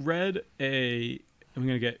read I'm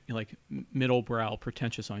going to get middle brow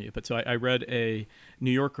pretentious on you, but so I read a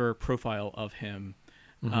New Yorker profile of him,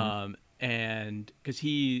 mm-hmm. And because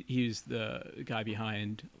he's the guy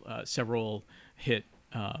behind several hit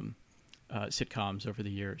sitcoms over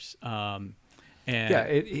the years. And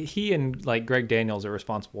he and Greg Daniels are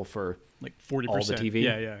responsible for 40% all the TV.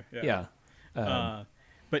 Yeah.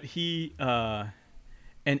 But he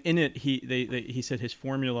and in it he said his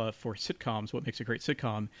formula for sitcoms, what makes a great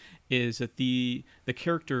sitcom, is that the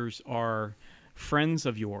characters are friends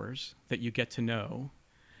of yours that you get to know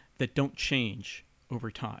that don't change over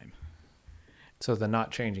time. So the not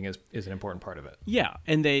changing is an important part of it. Yeah,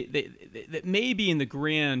 and they maybe in the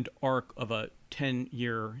grand arc of a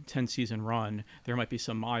 10-season run, there might be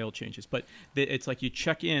some mild changes, but it's like you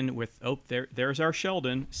check in with, there's our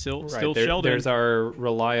Sheldon, still Sheldon. There's our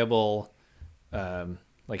reliable,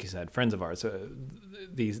 like you said, friends of ours.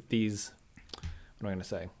 These what am I going to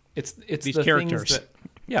say? It's these the characters.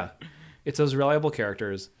 It's those reliable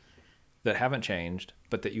characters that haven't changed,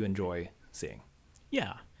 but that you enjoy seeing.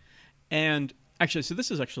 Yeah, and actually, so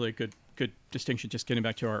this is actually a good distinction. Just getting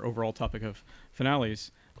back to our overall topic of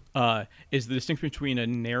finales, is the distinction between a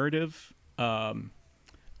narrative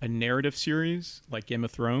series like Game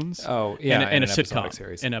of Thrones, and a sitcom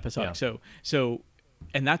series, an episodic. Yeah. So,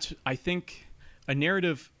 and that's, I think, a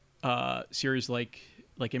narrative series like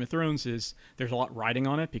Game of Thrones is there's a lot riding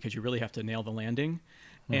on it because you really have to nail the landing,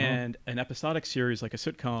 mm-hmm. and an episodic series like a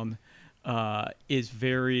sitcom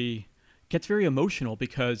gets very emotional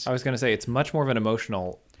because I was going to say it's much more of an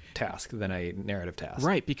emotional task than a narrative task,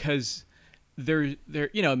 right? Because there's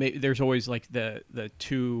always the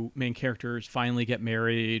two main characters finally get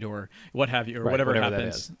married or what have you, or whatever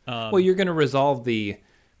happens. Well, you're going to resolve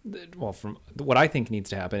from what I think needs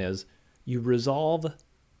to happen is you resolve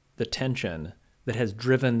the tension that has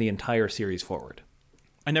driven the entire series forward.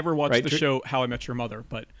 I never watched the show How I Met Your Mother,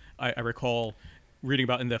 but I recall reading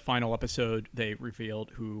about in the final episode they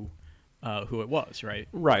revealed who it was, right?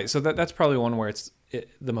 Right. So that's probably one where it's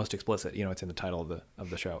the most explicit. It's in the title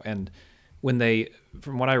of the show. And when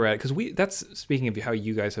from what I read, because that's speaking of how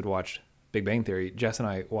you guys had watched Big Bang Theory, Jess and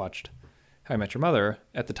I watched How I Met Your Mother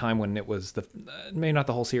at the time when it was maybe not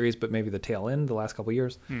the whole series, but maybe the tail end, the last couple of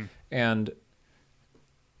years. And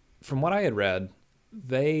from what I had read,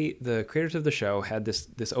 the creators of the show had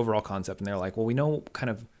this overall concept, and they're like, well, we know kind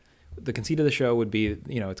of the conceit of the show would be,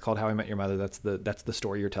 it's called How I Met Your Mother. That's the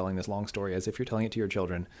story you're telling, this long story, as if you're telling it to your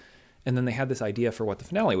children. And then they had this idea for what the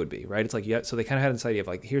finale would be, right? It's like, so they kind of had this idea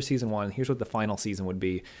of here's season one, here's what the final season would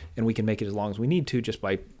be, and we can make it as long as we need to just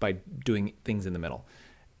by doing things in the middle.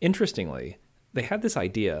 Interestingly, they had this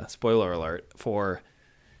idea, spoiler alert, for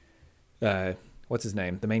what's his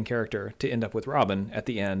name, the main character, to end up with Robin at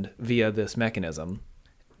the end via this mechanism.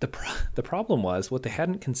 The problem was, what they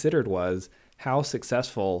hadn't considered was how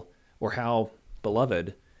successful or how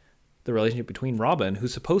beloved the relationship between Robin,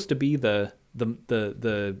 who's supposed to be the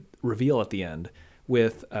reveal at the end,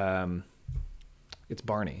 with it's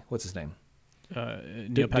Barney. What's his name?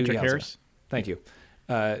 Neil Patrick Harris. Thank you.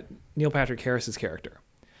 Neil Patrick Harris's character.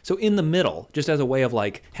 So in the middle, just as a way of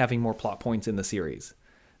having more plot points in the series,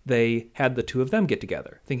 they had the two of them get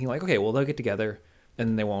together, thinking like, okay, well, they'll get together and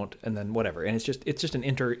then they won't, and then whatever. And it's just an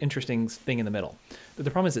interesting thing in the middle. But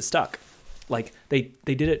the problem is it stuck. Like they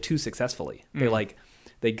did it too successfully.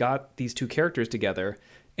 They got these two characters together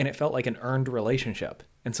and it felt like an earned relationship.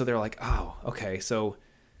 And so they're like, oh, okay, so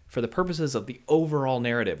for the purposes of the overall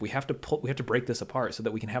narrative, we have to break this apart so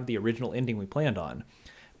that we can have the original ending we planned on.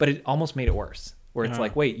 But it almost made it worse, where it's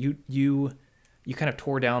like, wait, you kind of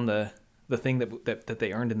tore down the thing that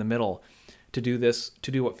they earned in the middle to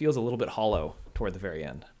do what feels a little bit hollow toward the very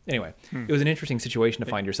end. Anyway, it was an interesting situation to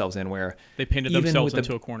find yourselves in, where they painted themselves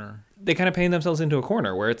into a corner. They kind of painted themselves into a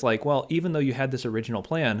corner where it's like, well, even though you had this original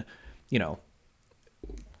plan,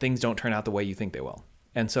 things don't turn out the way you think they will.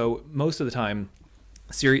 And so most of the time,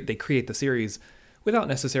 they create the series without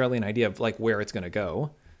necessarily an idea of like where it's going to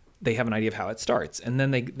go. They have an idea of how it starts, and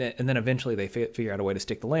then eventually they figure out a way to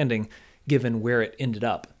stick the landing, given where it ended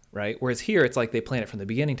up, right? Whereas here, it's like they plan it from the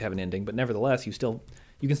beginning to have an ending, but nevertheless, you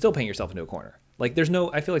can still paint yourself into a corner. Like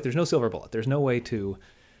I feel like there's no silver bullet. There's no way to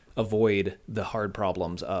avoid the hard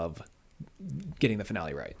problems of getting the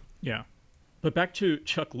finale right. Yeah, but back to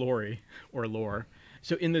Chuck Lorre or Lore.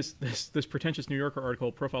 So in this pretentious New Yorker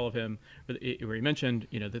article profile of him, where he mentioned,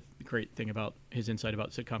 the great thing about his insight about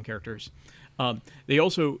sitcom characters, they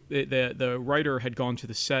also the writer had gone to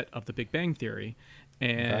the set of The Big Bang Theory,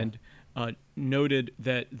 and noted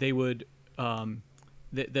that they would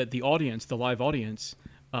that the audience, the live audience,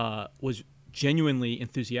 was genuinely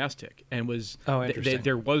enthusiastic and was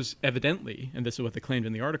there was evidently, and this is what they claimed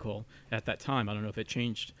in the article at that time. I don't know if it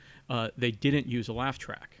changed. They didn't use a laugh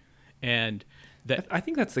track, and I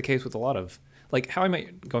think that's the case with a lot of, like,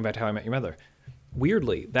 going back to How I Met Your Mother.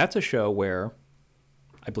 Weirdly, that's a show where,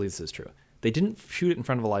 I believe this is true, they didn't shoot it in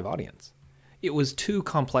front of a live audience. It was too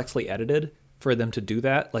complexly edited for them to do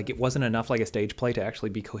that. Like, it wasn't enough like a stage play to actually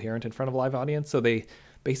be coherent in front of a live audience. So they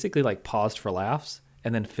basically like paused for laughs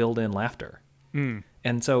and then filled in laughter.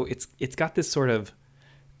 And so it's got this sort of,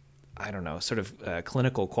 I don't know, sort of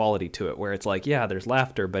clinical quality to it, where it's like, yeah, there's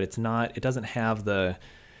laughter, but it doesn't have the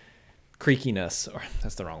creakiness, or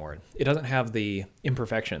that's the wrong word. It doesn't have the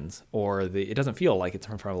imperfections, it doesn't feel like it's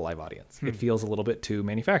in front of a live audience. It feels a little bit too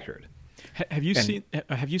manufactured. Have you seen that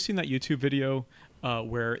YouTube video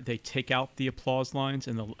where they take out the applause lines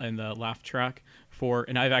and the laugh track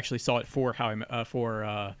and I've actually saw it for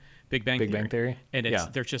Big Bang Theory. And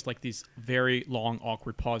there's just like these very long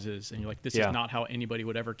awkward pauses, and you're like, this is not how anybody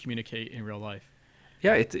would ever communicate in real life.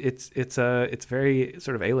 Yeah, it's very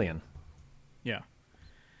sort of alien. Yeah.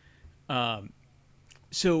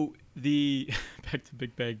 So back to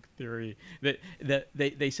Big Bang Theory, that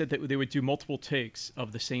they said that they would do multiple takes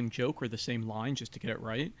of the same joke or the same line just to get it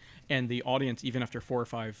right, and the audience, even after 4 or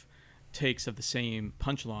 5 takes of the same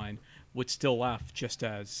punchline, would still laugh just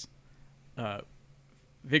as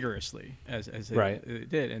vigorously as they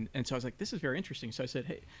did. And so I was like, this is very interesting. So I said,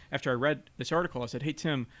 hey, after I read this article, I said, hey,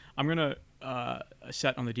 Tim, I'm going to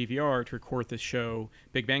set on the DVR to record this show,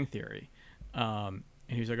 Big Bang Theory. And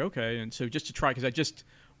he was like, okay. And so just to try, because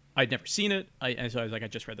I'd never seen it. And so I was like, I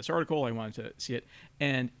just read this article. I wanted to see it.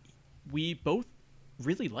 And we both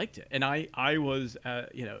really liked it. And I was,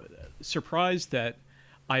 surprised that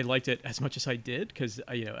I liked it as much as I did, because,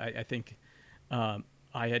 I think I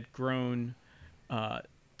had grown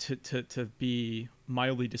to be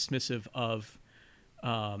mildly dismissive of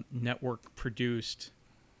network-produced,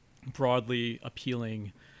 broadly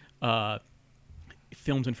appealing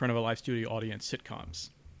filmed in front of a live studio audience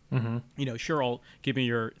sitcoms. Mm-hmm. Sure, I'll give me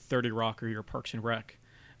your 30 Rock or your Parks and Rec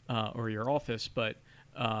or your Office, but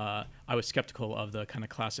I was skeptical of the kind of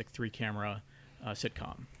classic 3-camera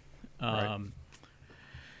sitcom. Right.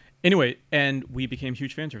 Anyway, and we became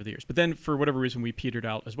huge fans over the years. But then, for whatever reason, we petered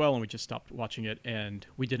out as well, and we just stopped watching it. And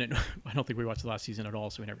we didn't. I don't think we watched the last season at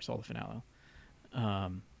all, so we never saw the finale.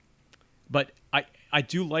 But I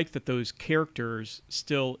do like that those characters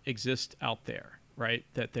still exist out there, right?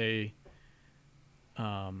 That they,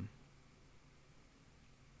 that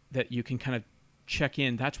you can kind of check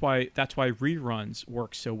in. That's why reruns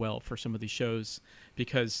work so well for some of these shows,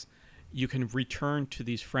 because you can return to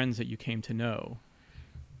these friends that you came to know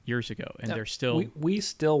years ago, and they're still. We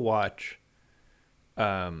still watch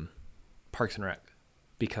Parks and Rec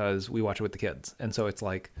because we watch it with the kids, and so it's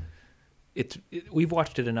like we've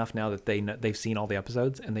watched it enough now that they've seen all the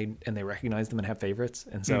episodes, and they recognize them and have favorites,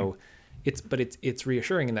 and so it's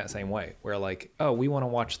reassuring in that same way, where like, oh, we want to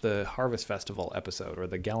watch the Harvest Festival episode or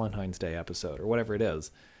the Galentine's Day episode or whatever it is,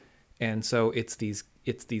 and so it's these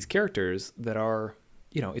characters that are,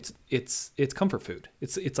 it's comfort food.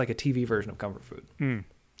 It's like a TV version of comfort food.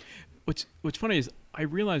 What's funny is I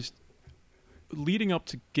realized leading up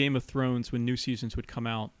to Game of Thrones, when new seasons would come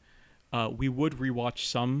out, we would rewatch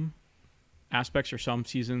some aspects or some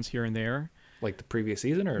seasons here and there. Like the previous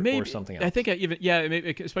season, or something else? I think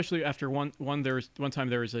maybe, especially after one time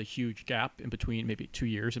there was a huge gap in between, maybe 2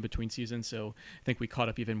 years in between seasons. So I think we caught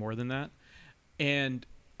up even more than that. And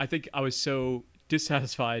I think I was so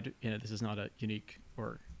dissatisfied. This is not a unique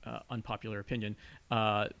or unpopular opinion,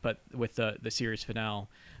 but with the series finale,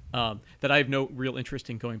 that I have no real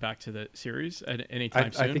interest in going back to the series at any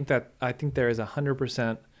time soon. I think there is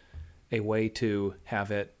 100% a way to have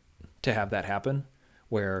that happen,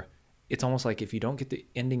 where it's almost like if you don't get the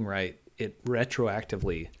ending right, it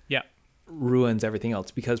retroactively ruins everything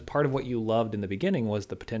else, because part of what you loved in the beginning was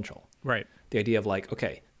the potential. Right. The idea of like,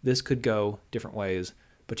 okay, this could go different ways,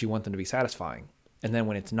 but you want them to be satisfying. And then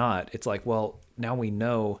when it's not, it's like, well, now we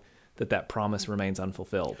know that promise remains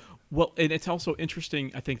unfulfilled. Well, and it's also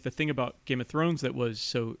interesting, I think the thing about Game of Thrones that was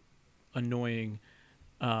so annoying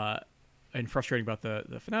and frustrating about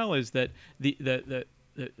the finale is that the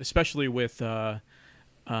especially with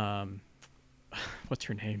what's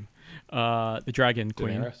her name, the Dragon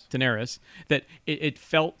Queen, Daenerys, that it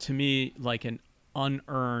felt to me like an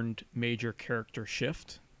unearned major character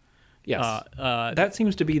shift. Yes, that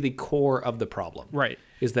seems to be the core of the problem. Right,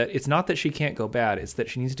 is that it's not that she can't go bad; it's that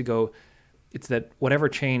she needs to go. It's that whatever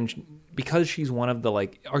change, because she's one of the,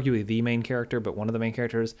 like, arguably the main character, but one of the main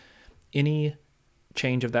characters, any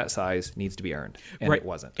change of that size needs to be earned, and it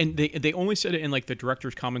wasn't. And they only said it in like the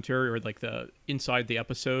director's commentary or like the inside the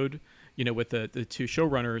episode, with the two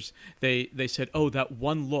showrunners. They said, oh, that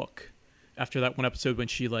one look after that one episode when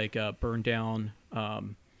she like burned down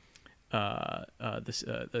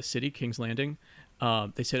the city, King's Landing.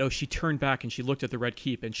 They said, oh, she turned back and she looked at the Red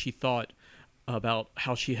Keep and she thought about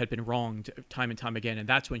how she had been wronged time and time again, and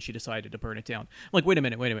that's when she decided to burn it down. I'm like, wait a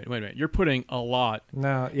minute. You're putting a lot.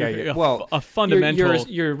 No, yeah. A fundamental.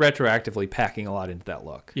 You're retroactively packing a lot into that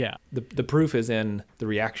look. Yeah. The proof is in the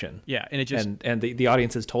reaction. Yeah, and it just and the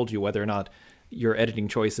audience has told you whether or not your editing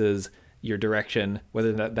choices, your direction,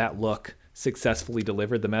 whether that look successfully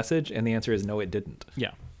delivered the message, and the answer is no, it didn't.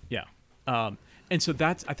 Yeah. And so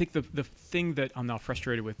that's, I think, the thing that I'm now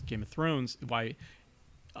frustrated with Game of Thrones. Why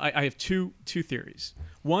I have two theories.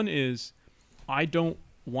 One is I don't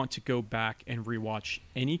want to go back and rewatch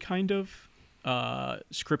any kind of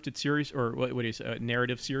scripted series, or what do you say,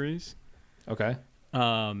 narrative series. Okay.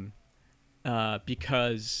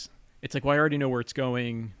 Because it's like, well, I already know where it's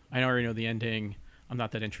going. I already know the ending. I'm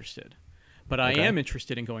not that interested. But I am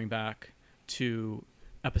interested in going back to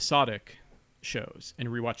episodic shows and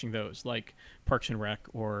rewatching those, like Parks and Rec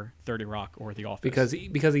or 30 Rock or The Office,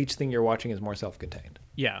 because each thing you're watching is more self-contained.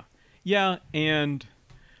 Yeah, and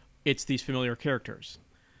it's these familiar characters.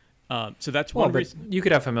 So that's one reason. You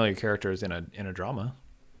could have familiar characters in a drama.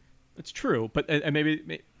 It's true, but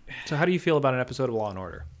maybe. So how do you feel about an episode of Law and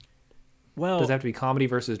Order? Well, does it have to be comedy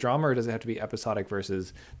versus drama, or does it have to be episodic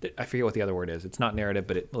versus? I forget what the other word is. It's not narrative,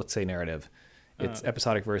 but let's say narrative. It's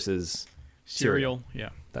episodic versus serial. Yeah,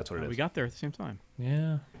 that's what it is. We got there at the same time.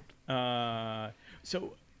 Yeah.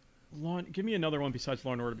 So, give me another one besides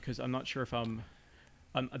Law and Order, because I'm not sure if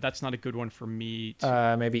that's not a good one for me.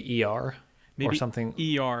 Maybe ER. Or something.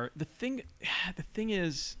 ER. The thing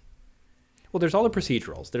is, well, there's all the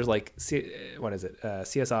procedurals. There's like what is it?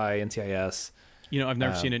 CSI, NCIS. I've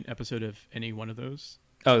never seen an episode of any one of those.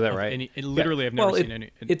 Oh, is that right? I've never seen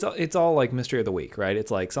any. It's all like mystery of the week, right?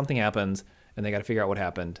 It's like something happens and they got to figure out what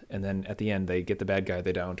happened, and then at the end they get the bad guy,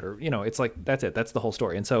 they don't, or it's like that's it. That's the whole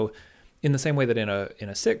story. And so, in the same way that in a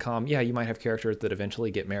sitcom, you might have characters that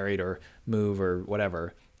eventually get married or move or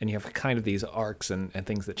whatever, and you have kind of these arcs and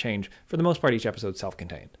things that change. For the most part, each episode's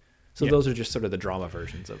self-contained. So those are just sort of the drama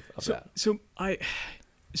versions of that. So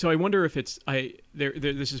I wonder if it's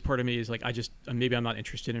this is part of me is like maybe I'm not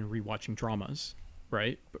interested in rewatching dramas,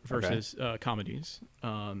 right? Versus comedies,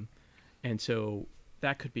 and so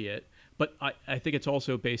that could be it. But I think it's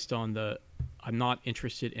also based on I'm not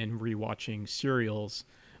interested in rewatching serials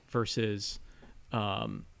versus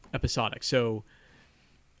episodic. So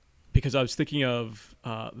because I was thinking of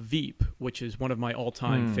Veep, which is one of my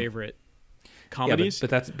all-time favorite comedies.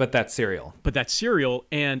 Yeah, but that's serial. But that's serial,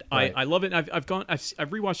 and right. I love it. I've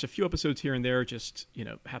rewatched a few episodes here and there, just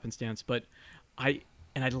happenstance. But I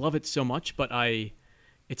love it so much. But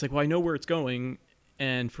it's like, well, I know where it's going,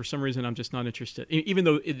 and for some reason I'm just not interested. Even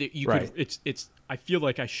though could, I feel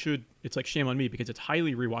like I should. It's like shame on me because it's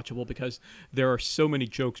highly rewatchable because there are so many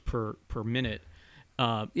jokes per minute.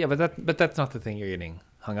 But that's not the thing you're getting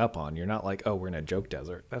hung up on. You're not like, oh, we're in a joke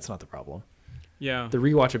desert. That's not the problem. Yeah. The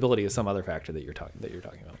rewatchability is some other factor that you're talking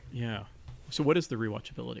about. Yeah. So what is the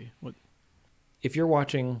rewatchability? What? If you're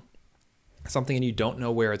watching something and you don't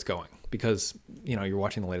know where it's going because, you're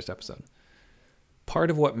watching the latest episode. Part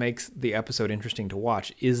of what makes the episode interesting to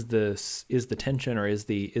watch is the tension or is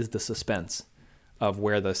the suspense of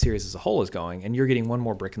where the series as a whole is going, and you're getting one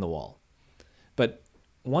more brick in the wall. But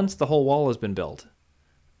once the whole wall has been built,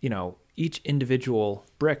 each individual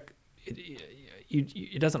brick,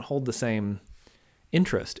 it doesn't hold the same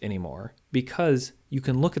interest anymore because you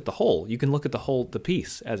can look at the whole. You can look at the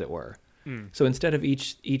piece, as it were. So instead of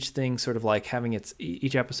each thing sort of like having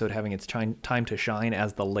each episode having its time to shine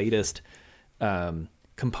as the latest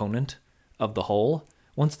component of the whole,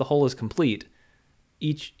 once the whole is complete,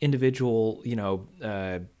 each individual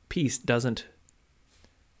piece doesn't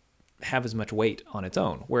have as much weight on its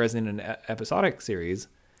own. Whereas in an episodic series,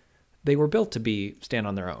 they were built to stand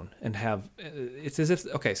on their own and have, it's as if,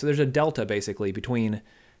 okay, so there's a delta basically between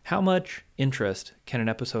how much interest can an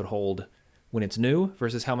episode hold when it's new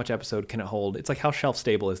versus how much episode can it hold. It's like how shelf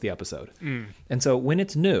stable is the episode. And so when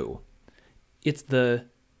it's new, it's the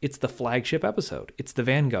flagship episode. It's the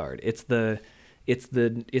vanguard. It's the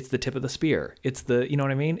tip of the spear. It's the, you know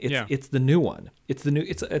what I mean? It's the new one. It's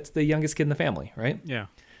the youngest kid in the family, right? Yeah.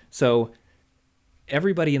 So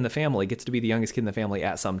everybody in the family gets to be the youngest kid in the family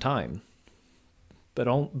at some time.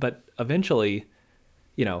 But eventually,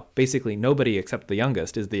 basically nobody except the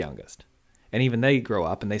youngest is the youngest. And even they grow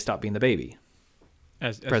up and they stop being the baby.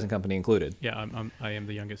 As present company included. Yeah, I am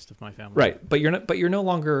the youngest of my family. Right. But you're no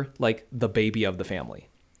longer like the baby of the family,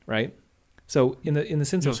 right? So in the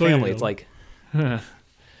sense of a family, it's like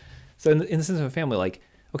so in the sense of a family, like,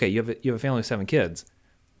 okay, you have a family of 7 kids.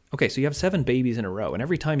 Okay, so you have 7 babies in a row, and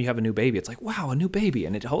every time you have a new baby, it's like, wow, a new baby,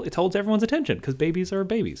 and it holds everyone's attention because babies are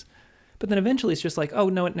babies. But then eventually it's just like, oh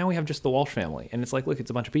no, now we have just the Walsh family, and it's like, look,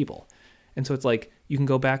 it's a bunch of people, and so it's like you can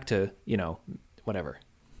go back to whatever,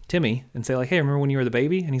 Timmy, and say like, hey, remember when you were the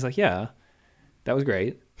baby? And he's like, yeah, that was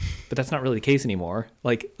great, but that's not really the case anymore.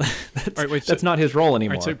 Like that's not his role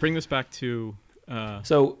anymore. All right, so bring this back to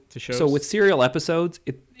shows. So with serial episodes,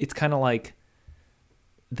 it's kind of like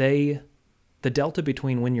the delta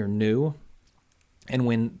between when you're new and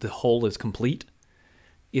when the whole is complete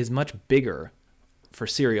is much bigger for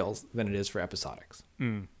serials than it is for episodics.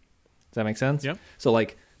 Does that make sense? Yeah. So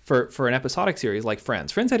like for an episodic series like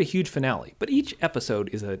Friends had a huge finale, but each episode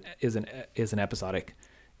is an episode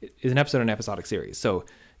in an episodic series. So,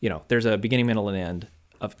 there's a beginning, middle, and end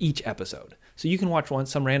of each episode. So you can watch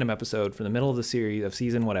some random episode from the middle of the series, of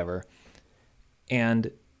season, whatever,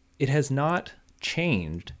 and it has not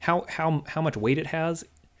changed. How much weight it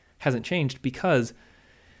hasn't changed because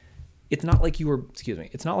it's not like you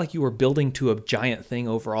were building to a giant thing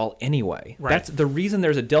overall anyway. Right. That's the reason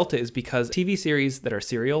there's a delta, is because TV series that are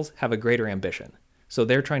serials have a greater ambition. So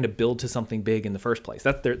they're trying to build to something big in the first place.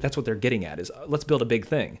 That's what they're getting at, is let's build a big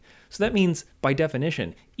thing. So that means by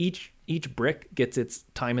definition, each brick gets its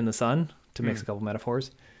time in the sun, to mix a couple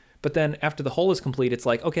metaphors. But then after the whole is complete, it's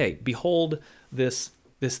like, okay, behold this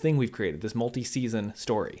thing we've created, this multi-season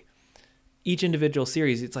story. Each individual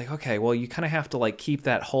series, it's like, okay, well, you kind of have to like keep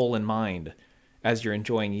that whole in mind as you're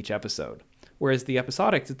enjoying each episode. Whereas the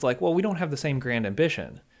episodics, it's like, well, we don't have the same grand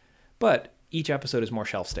ambition, but each episode is more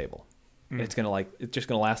shelf stable. And it's just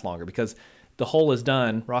gonna last longer because the whole is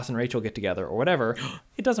done. Ross and Rachel get together or whatever.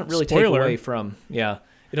 It doesn't really take away from it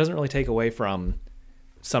doesn't really take away from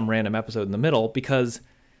some random episode in the middle, because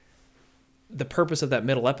the purpose of that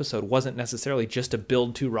middle episode wasn't necessarily just to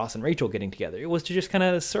build to Ross and Rachel getting together. It was to just kind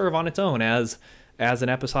of serve on its own as an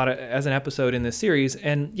episode in this series.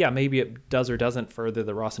 And yeah, maybe it does or doesn't further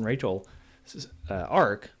the Ross and Rachel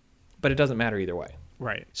arc, but it doesn't matter either way.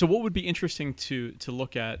 Right. So what would be interesting to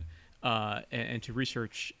look at and to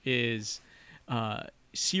research is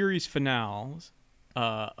series finales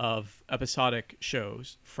of episodic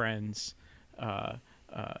shows, Friends,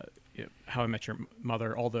 How I Met Your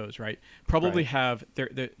Mother, all those, right? Probably have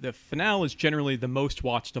the finale is generally the most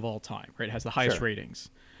watched of all time, right? It has the highest ratings.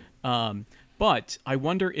 But I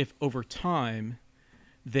wonder if over time,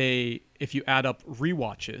 if you add up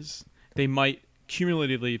rewatches, they might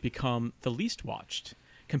cumulatively become the least watched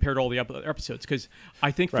compared to all the other episodes. Because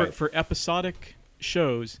I think for episodic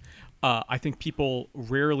shows, I think people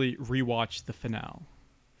rarely rewatch the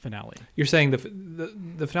finale. You're saying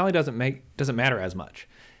the finale doesn't matter as much.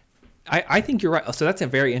 I think you're right. So that's a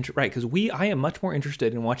very right, because I am much more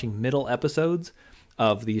interested in watching middle episodes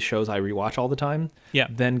of these shows I rewatch all the time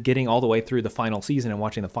than getting all the way through the final season and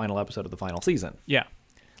watching the final episode of the final season. Yeah.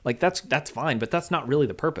 Like that's fine, but that's not really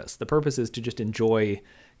the purpose. The purpose is to just enjoy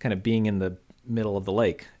kind of being in the middle of the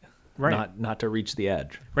lake, not to reach the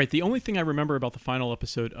edge. Right. The only thing I remember about the final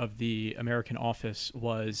episode of the American Office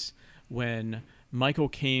was when Michael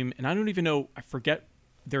came, and I don't even know, I forget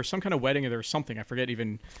there's some kind of wedding or there's something. I forget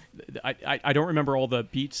even. I don't remember all the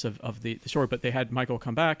beats of the story, but they had Michael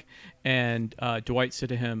come back, and Dwight said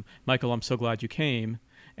to him, "Michael, I'm so glad you came,"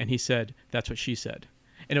 and he said, "That's what she said."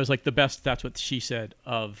 And it was like the best "that's what she said"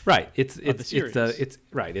 of right. It's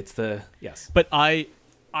right. It's the yes. But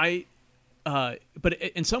but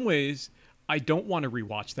in some ways, I don't want to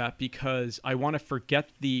rewatch that because I want to forget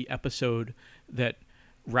the episode that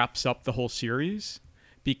wraps up the whole series.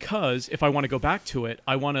 Because if I want to go back to it,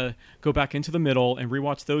 I want to go back into the middle and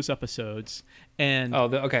rewatch those episodes and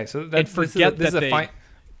okay. So and forget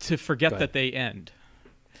to forget that they end.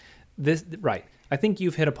 This right. I think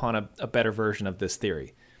you've hit upon a better version of this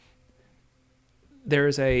theory.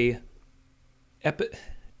 There's a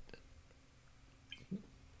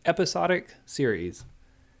episodic series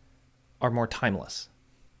are more timeless,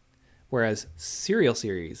 whereas serial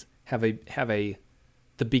series have the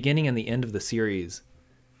beginning and the end of the series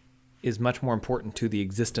is much more important to the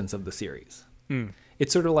existence of the series.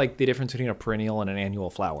 It's sort of like the difference between a perennial and an annual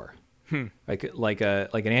flower. Like an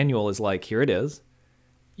annual is like, here it is,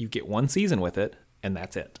 you get one season with it, and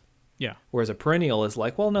that's it. Yeah. Whereas a perennial is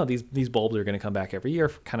like, well, no, these bulbs are going to come back every year,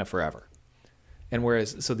 kind of forever. And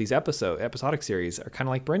so these episodic series are kind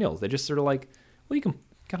of like perennials. They're just sort of like, well, you can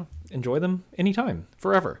kind of enjoy them anytime,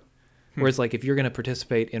 forever. Whereas like if you're going to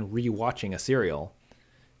participate in rewatching a serial,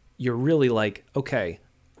 you're really like, okay,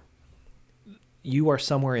 you are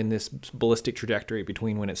somewhere in this ballistic trajectory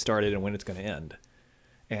between when it started and when it's going to end.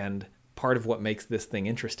 And part of what makes this thing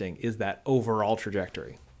interesting is that overall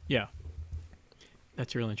trajectory. Yeah.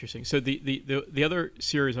 That's really interesting. So the other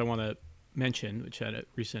series I want to mention, which had a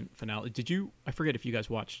recent finale, I forget if you guys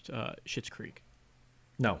watched Schitt's Creek?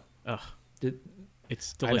 No. Ugh.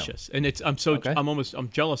 It's delicious. And I'm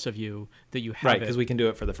jealous of you that you have it. Right, because we can do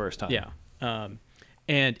it for the first time. Yeah.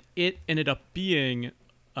 And it ended up being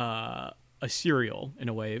a serial in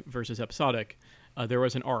a way versus episodic. There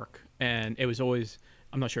was an arc, and it was always,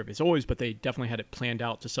 I'm not sure if it's always, but they definitely had it planned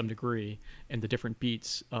out to some degree and the different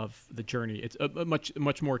beats of the journey. It's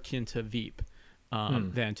much more akin to Veep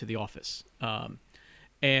than to The Office.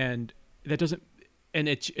 And that doesn't, and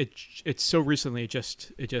it's so recently,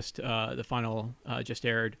 the final just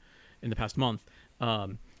aired in the past month.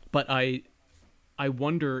 But I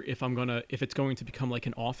wonder if it's going to become like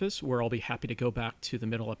an Office where I'll be happy to go back to the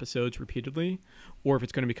middle episodes repeatedly, or if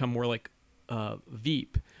it's going to become more like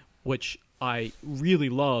Veep, which I really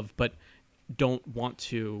love, but don't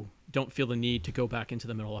feel the need to go back into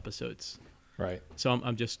the middle episodes. Right. So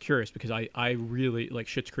I'm just curious because I really like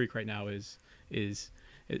Schitt's Creek right now is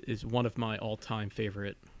one of my all-time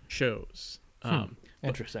favorite shows.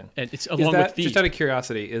 Interesting. And it's along with Veep. Just out of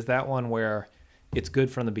curiosity, is that one where it's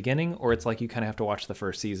good from the beginning, or it's like you kind of have to watch the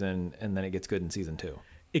first season and then it gets good in season 2?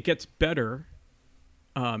 It gets better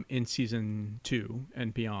in season 2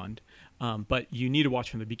 and beyond. But you need to watch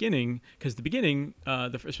from the beginning because the beginning,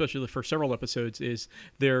 especially the first several episodes, is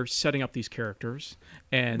they're setting up these characters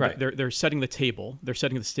and right. they're setting the table, they're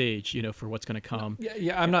setting the stage, for what's going to come.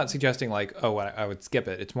 Yeah. I'm not suggesting like, I would skip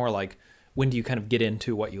it. It's more like, when do you kind of get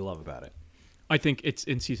into what you love about it? I think it's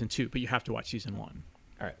in season 2, but you have to watch season 1.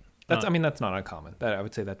 All right. That's not uncommon. I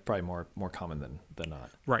would say that's probably more common than not.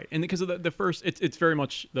 Right, and because of the first, it's very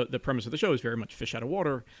much the premise of the show is very much fish out of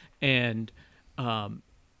water, and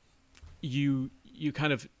you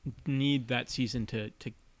kind of need that season to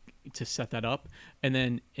set that up, and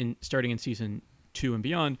then starting in season 2 and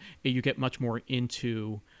beyond, you get much more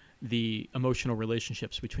into the emotional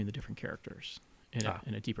relationships between the different characters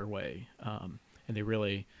in a deeper way, and they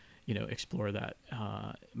really explore that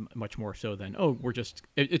much more so than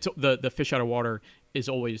it's the fish out of water is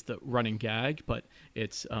always the running gag, but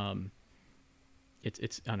it's I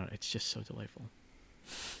don't know, it's just so delightful.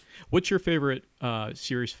 What's your favorite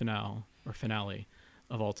series finale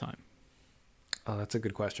of all time? Oh, that's a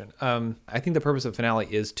good question. I think the purpose of finale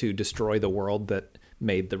is to destroy the world that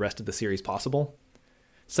made the rest of the series possible,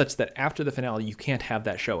 such that after the finale you can't have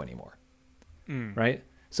that show anymore. Right?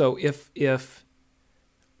 So if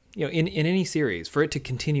in any series, for it to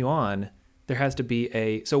continue on, there has to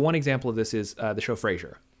be so one example of this is the show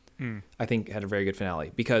Frasier. I think had a very good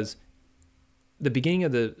finale because the beginning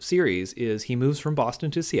of the series is he moves from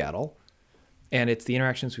Boston to Seattle, and it's the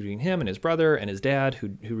interactions between him and his brother and his dad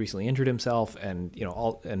who recently injured himself, and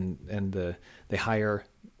they hire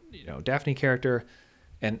Daphne character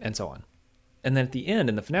and so on. And then at the end,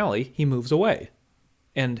 in the finale, he moves away,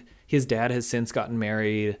 and his dad has since gotten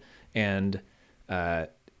married, and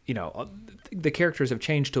the characters have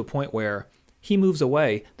changed to a point where he moves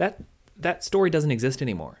away. That story doesn't exist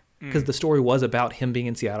anymore because the story was about him being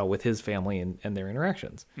in Seattle with his family and their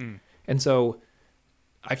interactions. And so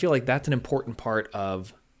I feel like that's an important part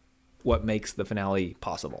of what makes the finale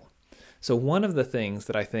possible. So one of the things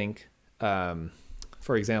that I think,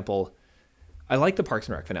 for example, I like the Parks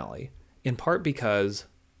and Rec finale in part because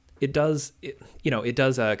it does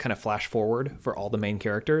a kind of flash forward for all the main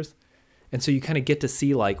characters. And so you kind of get to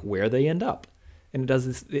see like where they end up. And it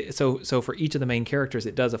does this. So for each of the main characters,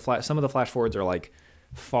 it does a flash. Some of the flash forwards are like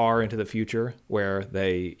far into the future where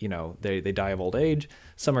they die of old age.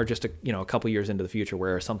 Some are just a couple years into the future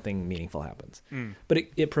where something meaningful happens. But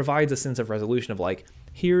it provides a sense of resolution of like,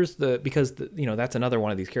 because that's another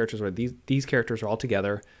one of these characters where these characters are all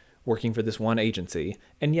together working for this one agency.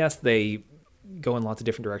 And yes, they go in lots of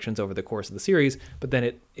different directions over the course of the series, but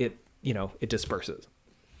then it disperses.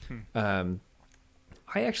 I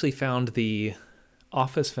actually found the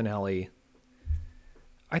Office finale,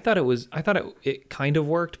 I thought it kind of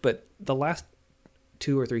worked, but the last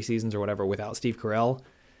 2 or 3 seasons or whatever without Steve Carell,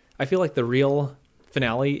 I feel like the real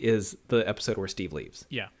finale is the episode where Steve leaves.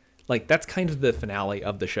 Yeah. Like that's kind of the finale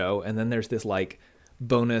of the show. And then there's this like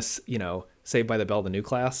bonus, Saved by the Bell, the new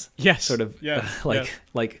class. Yes. Sort of where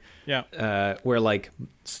like,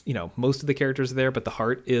 most of the characters are there, but the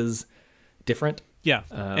heart is different. Yeah.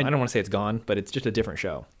 I don't want to say it's gone, but it's just a different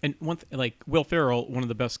show. And like Will Ferrell, one of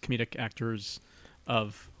the best comedic actors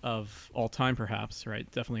of all time, perhaps, right?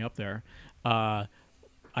 Definitely up there. I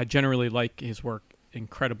generally like his work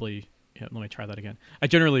incredibly. Yeah, let me try that again. I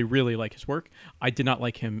generally really like his work. I did not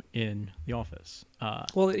like him in The Office.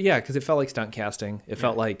 Well, yeah, because it felt like stunt casting. It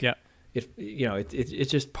felt like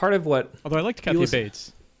it's just part of what. Although I liked Kathy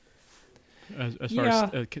Bates as far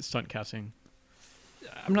as stunt casting.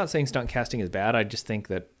 I'm not saying stunt casting is bad. I just think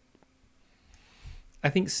that I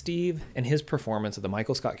think Steve and his performance of the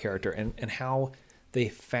Michael Scott character and how they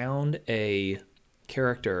found a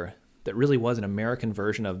character that really was an American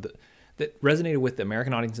version of that resonated with the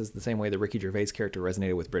American audiences the same way the Ricky Gervais character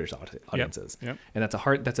resonated with British audiences. Yep. And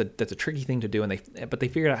that's a tricky thing to do. But they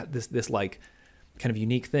figured out this like kind of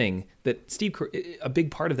unique thing that a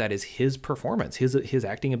big part of that is his performance, his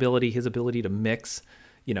acting ability, his ability to mix,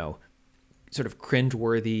 sort of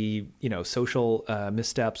cringeworthy, social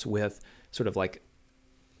missteps with sort of like,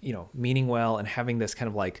 meaning well and having this kind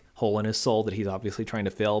of like hole in his soul that he's obviously trying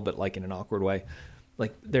to fill, but like in an awkward way.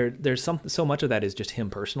 Like there's so much of that is just him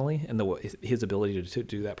personally and his ability to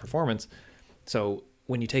do that performance. So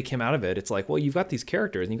when you take him out of it, it's like, well, you've got these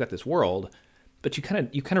characters and you've got this world, but you kind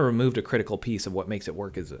of removed a critical piece of what makes it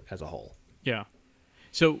work as a whole. Yeah.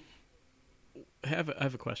 So I have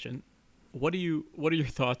a question. What are your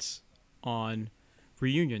thoughts on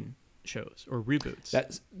reunion shows or reboots?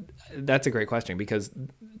 That's a great question because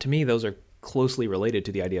to me those are closely related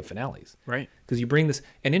to the idea of finales, right? Because you bring this,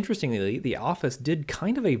 and interestingly, The Office did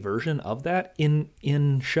kind of a version of that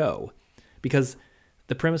in show, because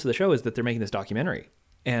the premise of the show is that they're making this documentary,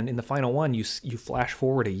 and in the final one, you flash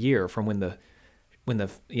forward a year from when the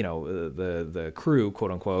crew,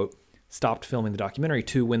 quote unquote, stopped filming the documentary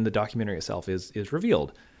to when the documentary itself is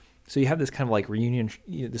revealed. So you have this kind of like reunion,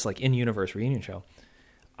 this like in-universe reunion show.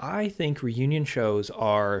 I think reunion shows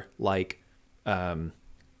are like,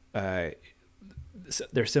 they're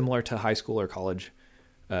similar to high school or college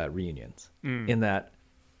reunions in that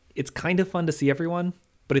it's kind of fun to see everyone,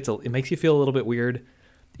 but it makes you feel a little bit weird.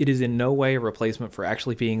 It is in no way a replacement for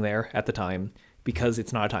actually being there at the time because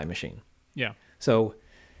it's not a time machine. Yeah. So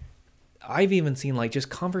I've even seen like just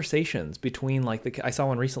conversations between like I saw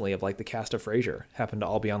one recently of like the cast of Frasier happened to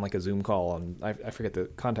all be on like a Zoom call, and I forget the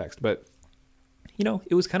context, but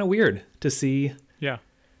it was kind of weird to see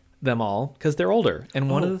them all because they're older.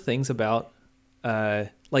 And one of the things about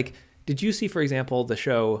like, did you see, for example, the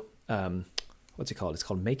show, what's it called? It's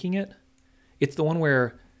called Making It. It's the one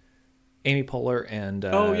where Amy Poehler and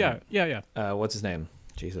what's his name?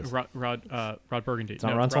 Jesus. Rod Burgundy. It's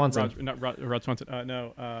not Ron Swanson. Rod Swanson.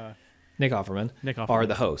 No. Nick Offerman are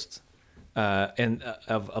the hosts. And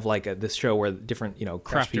of like this show where different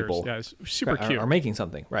craft people it's super cute are making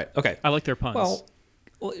something, right? Okay, I like their puns.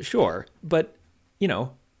 Well, sure, but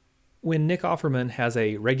when Nick Offerman has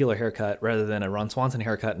a regular haircut rather than a Ron Swanson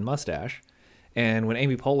haircut and mustache, and when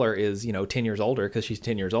Amy Poehler is 10 years older because she's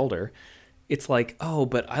 10 years older, it's like, oh,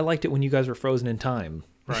 but I liked it when you guys were frozen in time,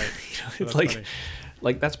 right? It's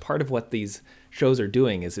like that's part of what these shows are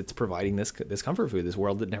doing, is it's providing this comfort food, this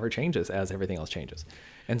world that never changes as everything else changes.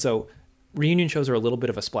 And so reunion shows are a little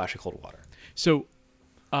bit of a splash of cold water. So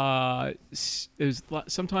it was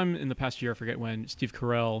sometime in the past year, I forget when, Steve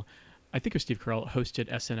Carell hosted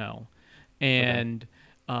SNL, and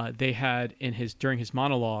they had during his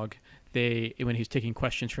monologue, when he was taking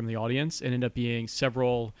questions from the audience, it ended up being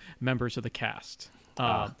several members of the cast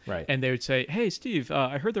Right. And they would say, "Hey, Steve,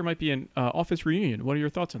 I heard there might be an office reunion. What are your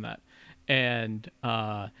thoughts on that?" And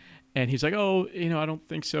he's like, "Oh, I don't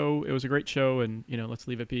think so. It was a great show, and let's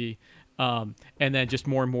leave it be." And then just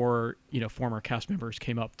more and more, former cast members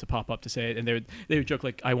came up to pop up to say it, and they would joke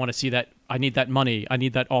like, "I want to see that. I need that money. I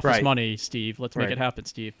need that office money, Steve. Let's make it happen,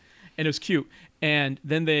 Steve." And it was cute. And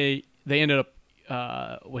then they ended up.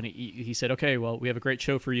 When he said, "Okay, well, we have a great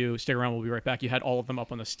show for you. Stick around. We'll be right back." You had all of them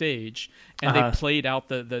up on the stage, and they played out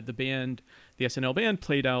the band, the SNL band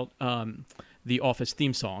played out the Office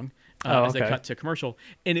theme song as they cut to commercial,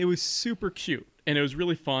 and it was super cute, and it was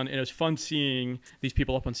really fun, and it was fun seeing these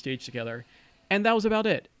people up on stage together, and that was about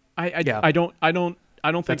it. I don't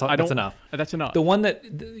think that's enough. That's enough. The one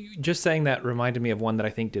that just saying that reminded me of one that I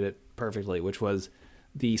think did it perfectly, which was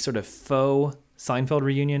the sort of faux Seinfeld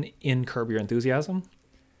reunion in Curb Your Enthusiasm.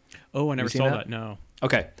 Oh, I never saw that. No.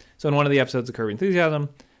 Okay, so in one of the episodes of Curb Your Enthusiasm,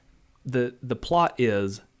 the plot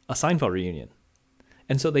is a Seinfeld reunion,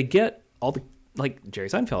 and so they get all the Jerry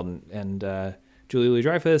Seinfeld and Julia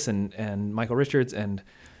Louis-Dreyfus and Michael Richards and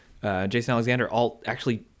Jason Alexander all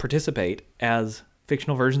actually participate as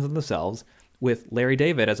fictional versions of themselves, with Larry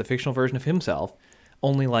David as a fictional version of himself.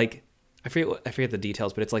 Only I forget the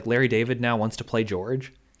details, but it's like Larry David now wants to play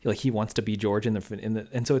George. He wants to be George in the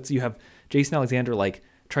and so you have Jason Alexander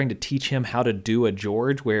trying to teach him how to do a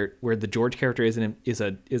George where the George character is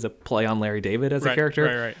a play on Larry David as a character.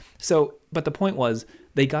 Right. So, but the point was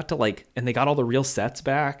they got to and they got all the real sets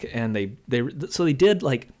back, and they did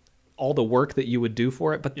all the work that you would do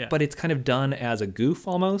for it, but it's kind of done as a goof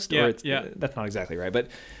almost. That's not exactly right, but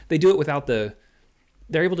they do it without they're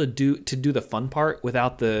able to do the fun part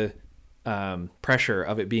without the pressure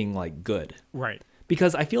of it being good. Right.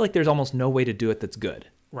 Because I feel like there's almost no way to do it that's good.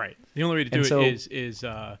 Right. The only way to do it is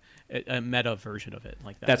a meta version of it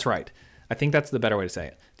like that. That's right. I think that's the better way to say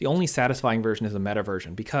it. The only satisfying version is a meta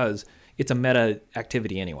version because it's a meta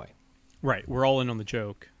activity anyway. Right. We're all in on the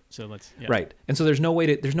joke. So let's Right. And so there's no way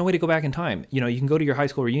to go back in time. You can go to your high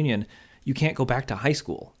school reunion. You can't go back to high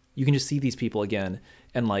school. You can just see these people again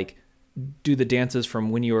and do the dances from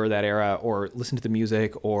when you were that era, or listen to the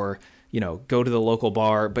music, or go to the local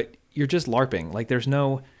bar, but you're just LARPing.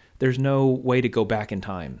 There's no way to go back in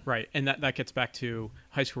time. Right. And that gets back to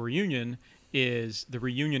High School Reunion, is the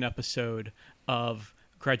reunion episode of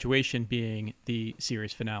Graduation being the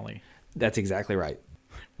series finale. That's exactly right.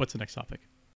 What's the next topic?